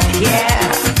right here."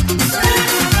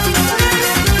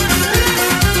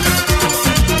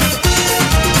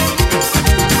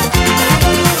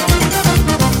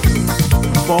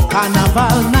 For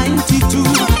Carnival 92,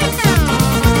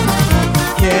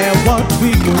 yeah, what we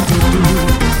going to do?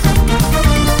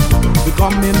 We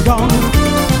coming down,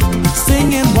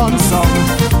 singing one song.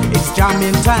 It's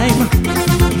jamming time.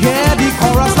 Yeah, the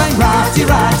chorus line, ratty,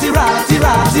 ratty, ratty,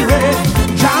 ratty, ray.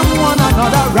 Jam one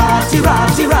another, ratty,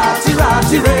 ratty, ratty,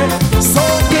 ratty, ray.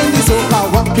 Soaking the soca,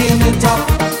 walking it up,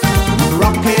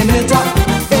 rocking it up,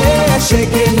 yeah,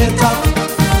 shaking it up,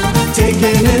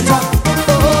 taking it up.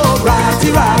 Oh, ratty,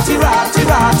 ratty, ratty,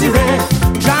 ratty, ray.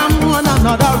 Jam one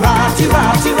another, ratty,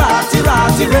 ratty, ratty,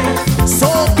 ratty, ray.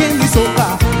 Soaking the soca,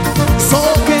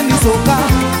 soaking the soca,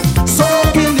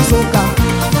 soaking the soca.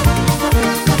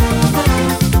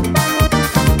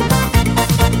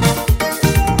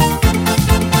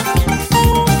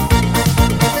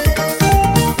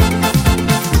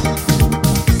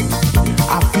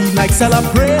 I feel like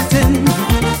celebrating.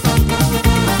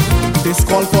 This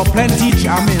call for plenty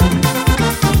jamming.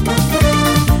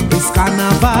 It's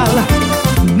Carnival,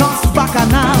 not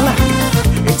Bacchanal.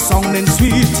 It's sounding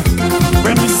sweet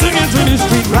when we sing it in the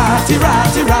street. Ratty,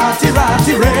 ratty, ratty,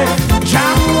 ratty, ray.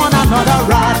 Jam one another,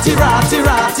 ratty, ratty,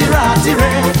 ratty, ratty,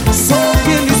 ray.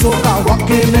 Soaking the soca,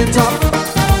 rocking it up,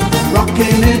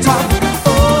 rocking it up.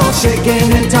 Oh,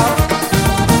 shaking it up,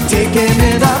 taking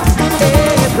it up.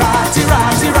 Hey, ratty,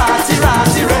 ratty, ratty,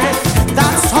 ratty, ray.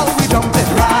 That's how we dump it.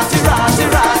 Ratty, ratty,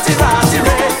 ratty, ratty,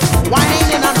 ray.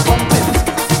 Whining and pumping.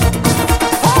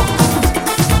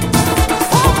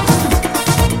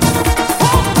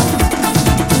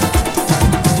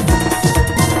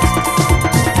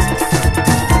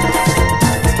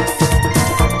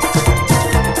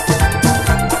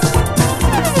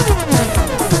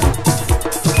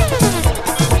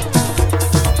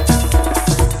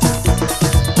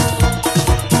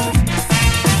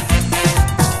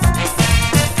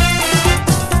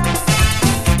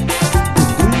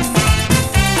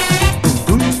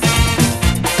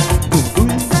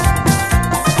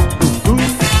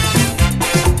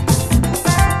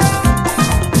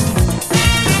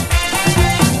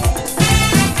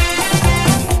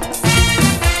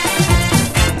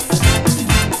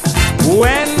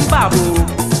 When Babu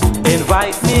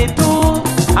invite me to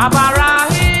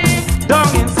Abarahi down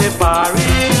in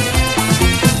Safari,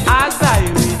 as I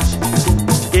reach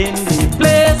in the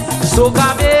place, Soca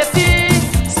Betty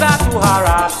start to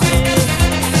harass me.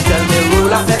 Tell me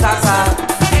roll up the tassa,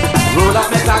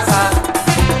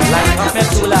 like up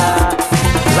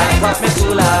me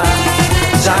tula,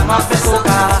 jam up me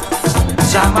soca,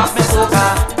 jam up me soca.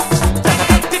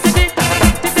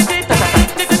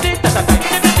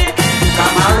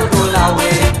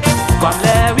 Come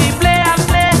let we play and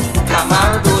play. Come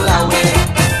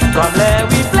let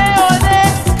we play all day.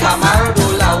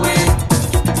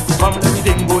 Come let we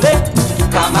dingle.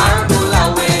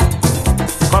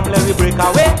 Come let we break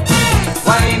away.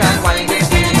 Wine and wine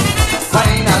it,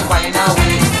 wine and wine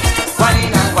away,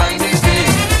 wine and wine it,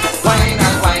 wine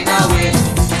and wine away.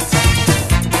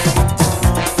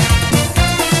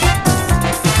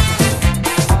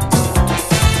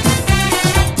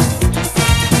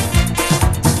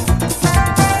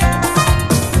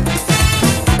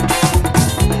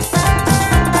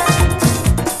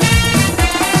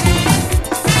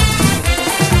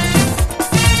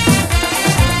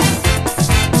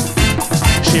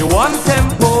 She want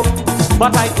tempo,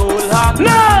 but I told her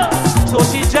no. So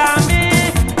she jammed me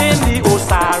in the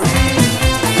Osari.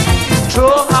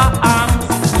 Throw her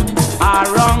arms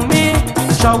around me,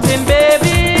 shouting,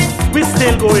 baby, we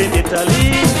still go in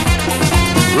Italy.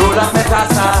 Roll up my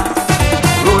casa,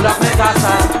 roll up my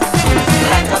casa.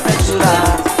 Like a petula,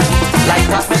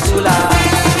 like a petula.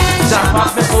 Jam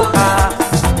up my soca,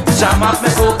 jam up my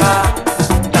soca.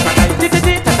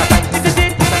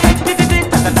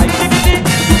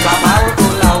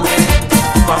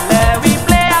 From there we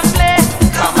play and play.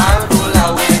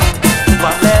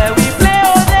 From there we play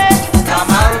all day.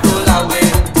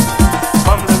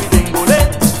 From there we dingole.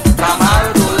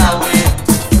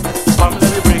 From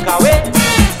there we break away.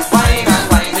 Wine and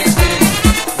wine it,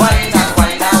 wine and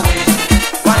wine away,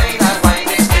 wine and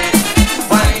wine it,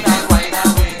 wine and wine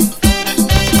away.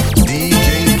 DJ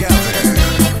Gavin.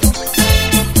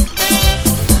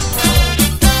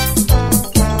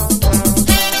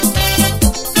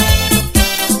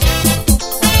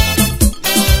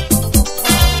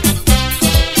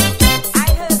 I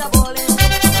heard a bawling,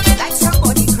 like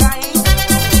somebody crying.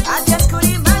 I just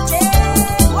couldn't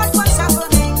imagine what was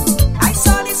happening. I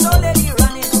saw this old lady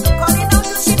running, calling out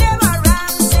to see them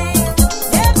around, saying,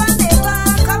 never, never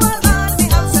come around me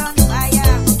house on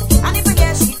fire. And if you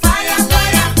hear she fire,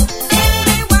 fire, in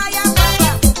me wire, papa.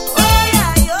 Oh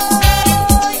yeah, yo,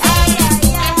 ay,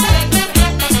 ay, ay.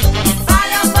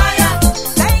 Fire, fire,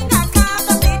 venga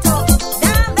capito,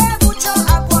 dame mucho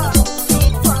agua, y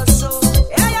foso.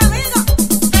 Ay, amigo.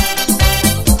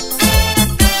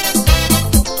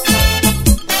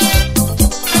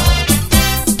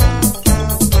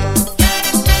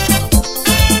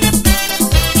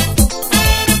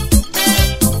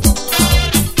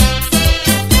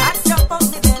 I jump on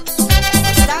the bed,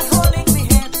 start holding me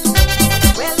hand.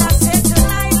 Well, I said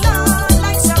tonight, Lord,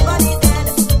 like somebody dead.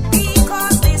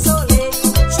 Because this old lady,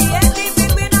 she ain't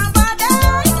living with nobody.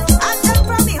 I jump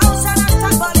from the house and I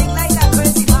start bawling like a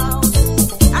crazy mouse.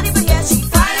 And if you hear she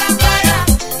fire, fire,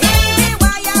 in me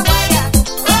wire, wire.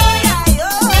 Oh yeah, yo,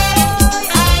 ay,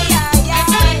 ay,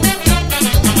 ay.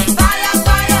 Fire,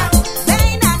 fire,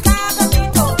 ven acá,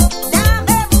 papito,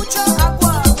 dame mucho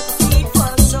agua y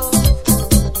foso.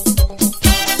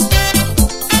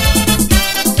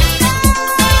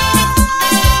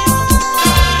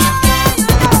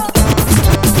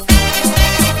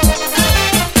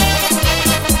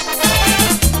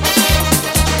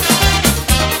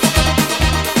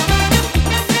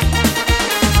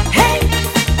 Hey,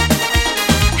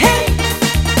 hey.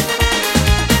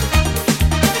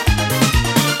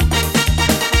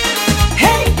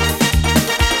 Hey,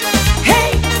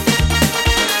 hey.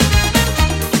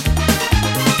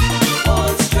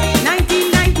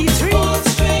 1993,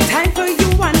 time for you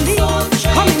and me.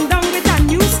 Coming down with a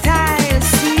new style,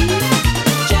 see?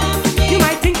 You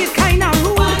might think it kinda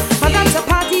rude, but that's a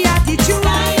party attitude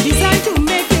designed to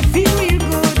make you feel real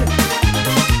good.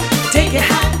 Take your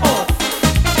hat off,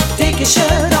 take your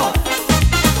shirt off,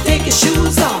 take your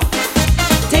shoes off,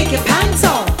 take your pants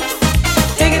off,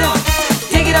 take it off,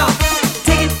 take it off,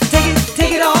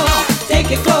 take it all off, take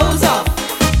your clothes off,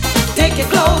 take your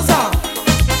clothes off,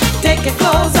 take your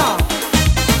clothes off,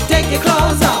 take your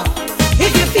clothes off.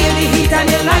 If you feel the heat and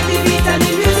you like the beat and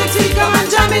the music sweet, come and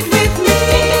jam it with me.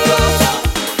 Take your clothes off,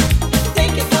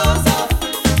 take your clothes off,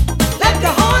 let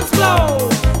the horns blow,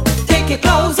 take your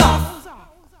clothes off.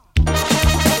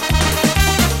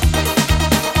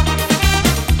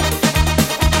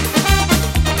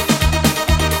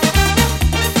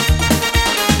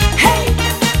 Hey,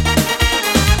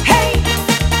 hey.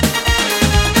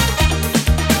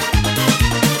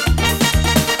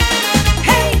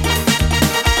 Hey,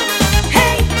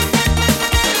 hey.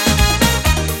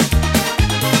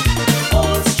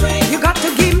 You got to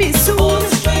give me soon.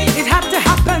 It had to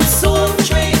happen soon.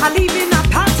 I leave in a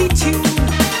party tune.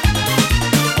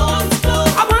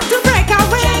 I want to break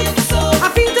away. I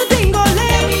feel the dingo.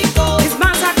 His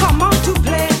bands are come out to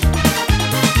play.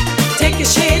 Take your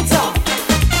shades off.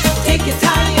 Take your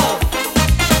tie off.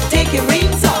 Take your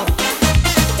rings off.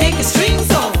 Take your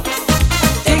strings off.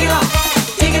 Take it off.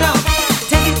 Take it off.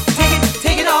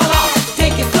 Take it all off.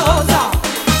 Take your clothes off.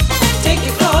 Take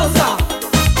your clothes off.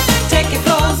 Take your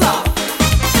clothes off.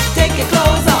 Take your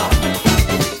clothes off.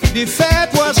 The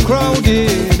fat was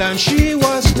crowded and she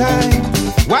was tight.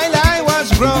 While I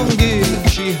was grounded,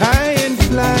 she high in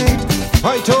flight.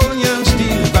 I told young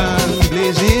steel band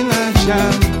blazing a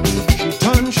jam. She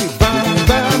turn, she bam,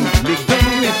 bam, lick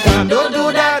down it down. Don't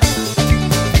do that,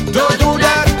 don't do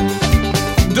that,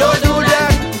 don't do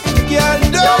that, girl,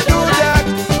 don't do that.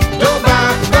 Don't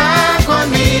back, back on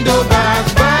me, don't back,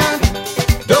 back,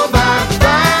 don't back,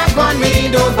 back on me,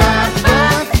 don't back,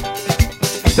 back.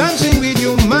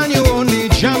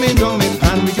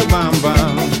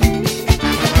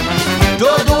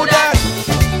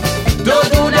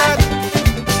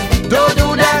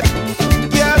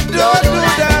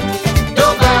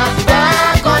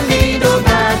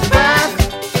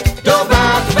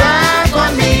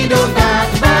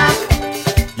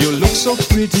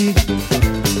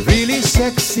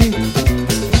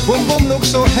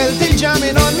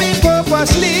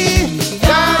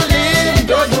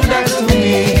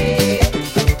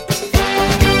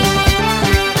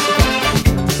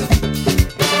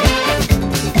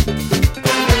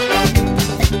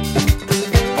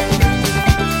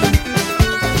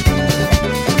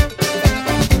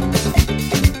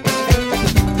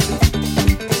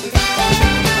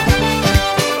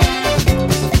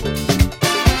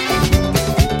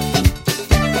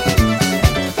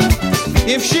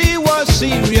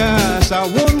 yes, I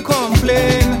won't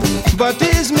complain. But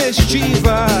his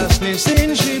mischievousness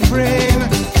in she brain,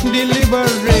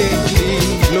 deliberately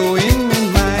blowing my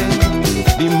mind.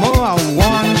 The more I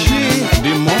want she,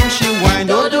 the more she whine.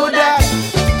 Don't do that,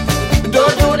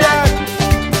 don't do that,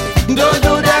 don't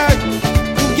do that,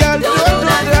 girl, don't do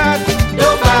that.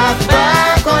 Don't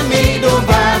back on me, don't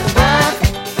back,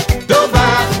 don't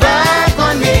back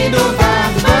on me, don't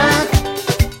back.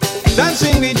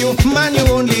 Dancing with you, man, you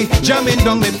only jamming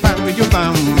down the pan with your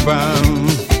bam bam.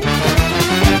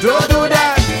 Don't do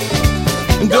that,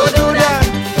 don't do that,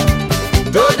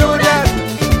 don't do that,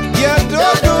 yeah,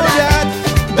 don't do that.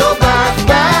 Don't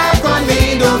back on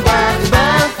me, don't back,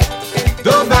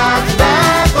 don't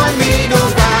back on me,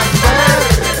 don't back.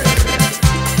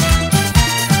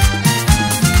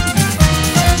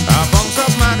 A bounce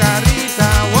of margarita,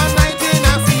 one night in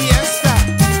a fiesta.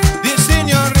 The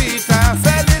señorita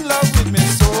fell in love with me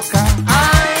soca.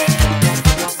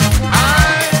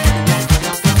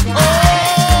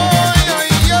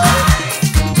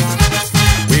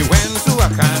 We went to a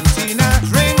cantina,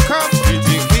 drink up the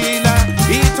tequila,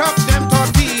 eat up them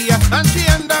tortilla, and she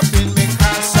end up in mi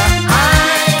casa.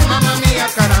 Ay, mamma mia,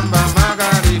 caramba,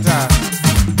 margarita,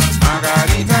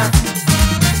 margarita,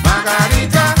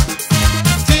 margarita.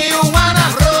 Tijuana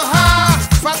roja,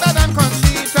 fatter than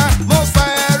Conchita, more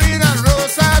fiery than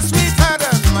Rosa, sweeter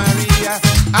than Maria.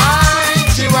 Ay,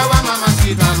 Chihuahua,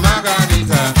 mamacita,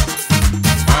 margarita,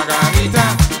 margarita,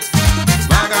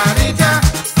 margarita.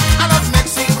 I love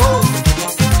Mexico,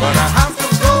 but I have to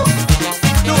go.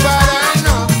 Too bad I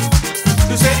know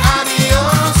to say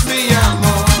adios, mi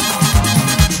amor.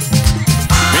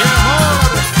 Mi amor,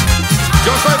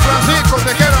 yo soy Francisco,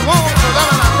 te quiero mucho,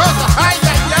 dame las cosas. Ay,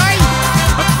 ay, ay.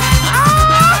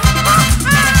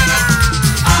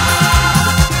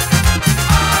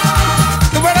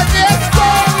 ¿Tú para qué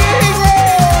conmigo?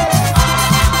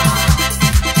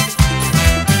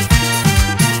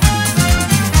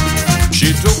 She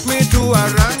took me to a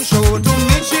rancho to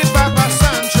meet she Papa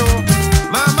Sancho,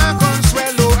 Mama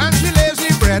Consuelo, and she lazy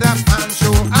bread of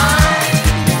Pancho. Ay,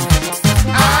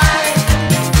 ay,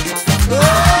 oh.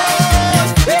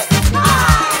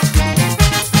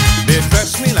 They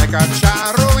dress me like a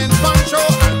charro in poncho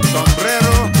and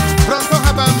sombrero. Pronto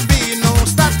a bambino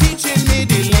start teaching me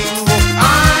the lingo.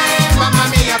 Ay, mamma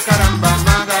mia, caramba,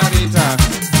 margarita,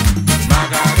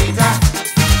 margarita,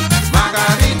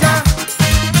 margarita.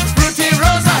 Pretty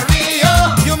Rosario,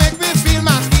 you make me feel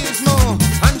machismo.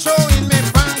 Ancho in me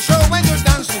pancho when you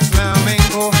dance with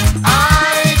flamenco.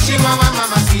 Ay, Chihuahua,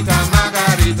 mamacita,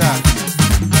 margarita,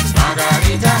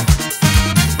 margarita,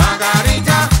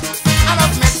 margarita. I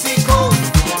love Mexico,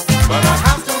 but I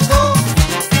have to go.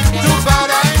 Too bad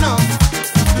I know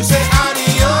to say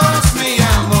adios, mi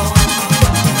amor.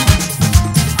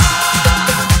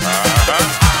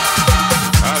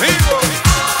 Arriba.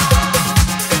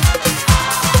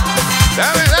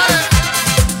 Dame, dame.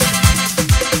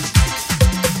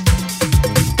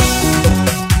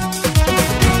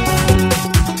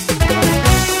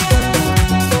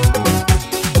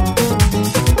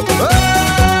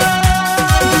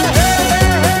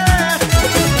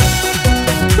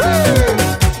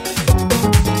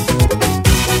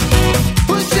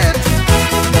 Push it.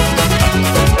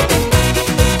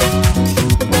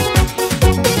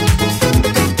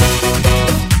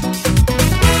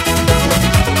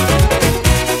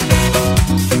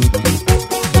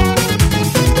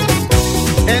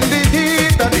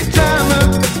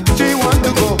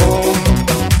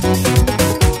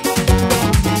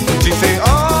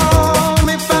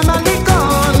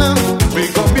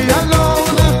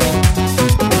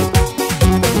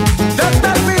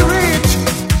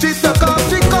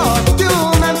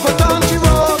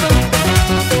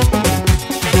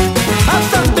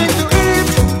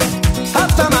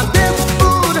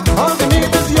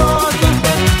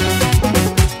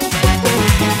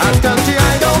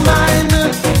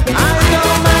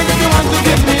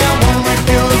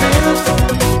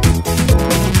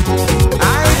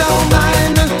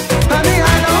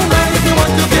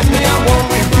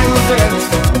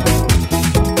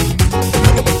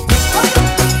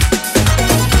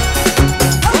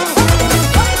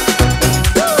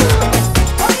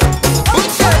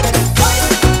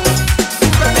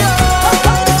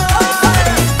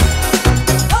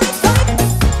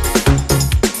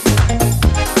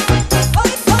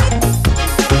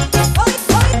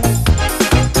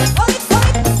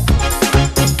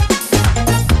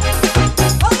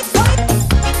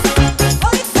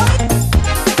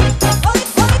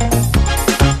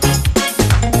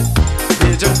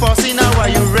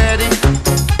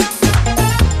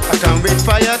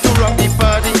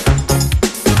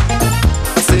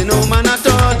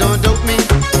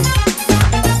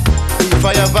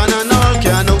 fire van and all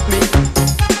can out me.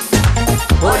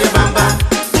 Holy bam bam,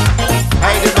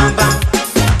 hide the bam bam.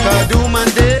 Kadum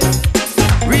and day,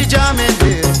 we jamming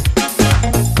day.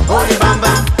 Holy bam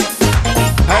bam,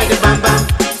 hide the bam bam.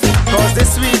 Cause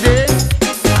this we day,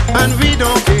 and we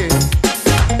don't care.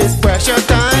 It's pressure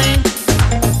time,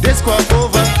 this crop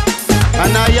over.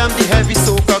 And I am the heavy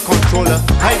soca controller.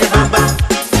 Hide the bam bam,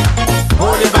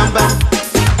 holy bam bam,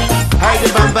 hide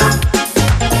the bam bam.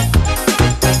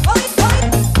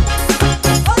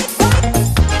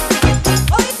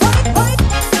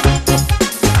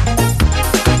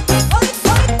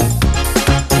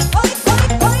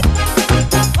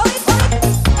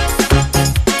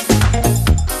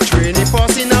 Training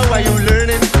posse, now are you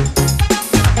learning?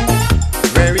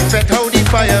 Very effect how the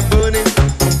fire burning.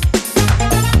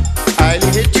 I'll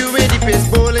hit you with the pace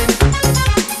bowling.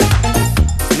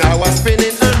 Now I'm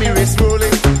spinning and me wrist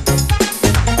rolling.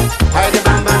 Hide the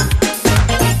bam bam,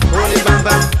 holy bam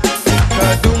bam.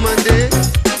 Kadum and day,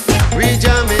 we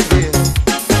jamming day.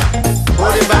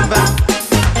 Holy bam bam,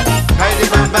 hide the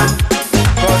bam bam.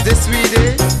 Cause this we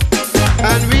day,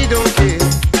 and we don't care.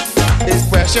 It's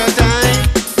pressure time,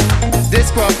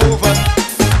 this crop over.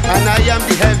 And I am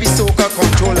the heavy soca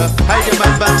controller. Hide the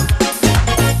bam bam,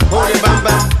 holy bam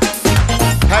bam.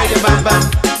 Hide the bam bam,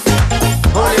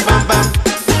 holy bam bam,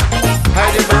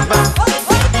 hide the bam bam.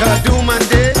 Kadum and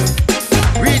day,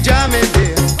 we jamming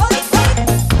day.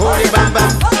 Holy bam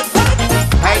bam,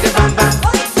 hide the bam bam.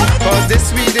 Cause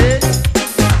this we day,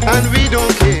 and we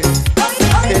don't care.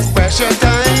 It's pressure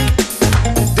time,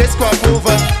 this crop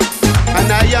over.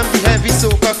 And I am the heavy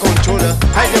soca controller.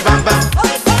 Hide the bam bam,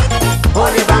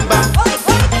 holy bam bam,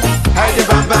 hide the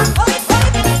bam bam.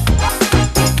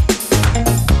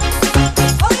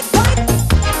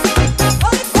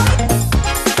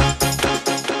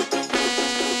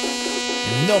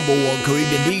 Number one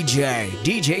Caribbean DJ,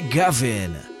 DJ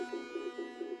Gavin.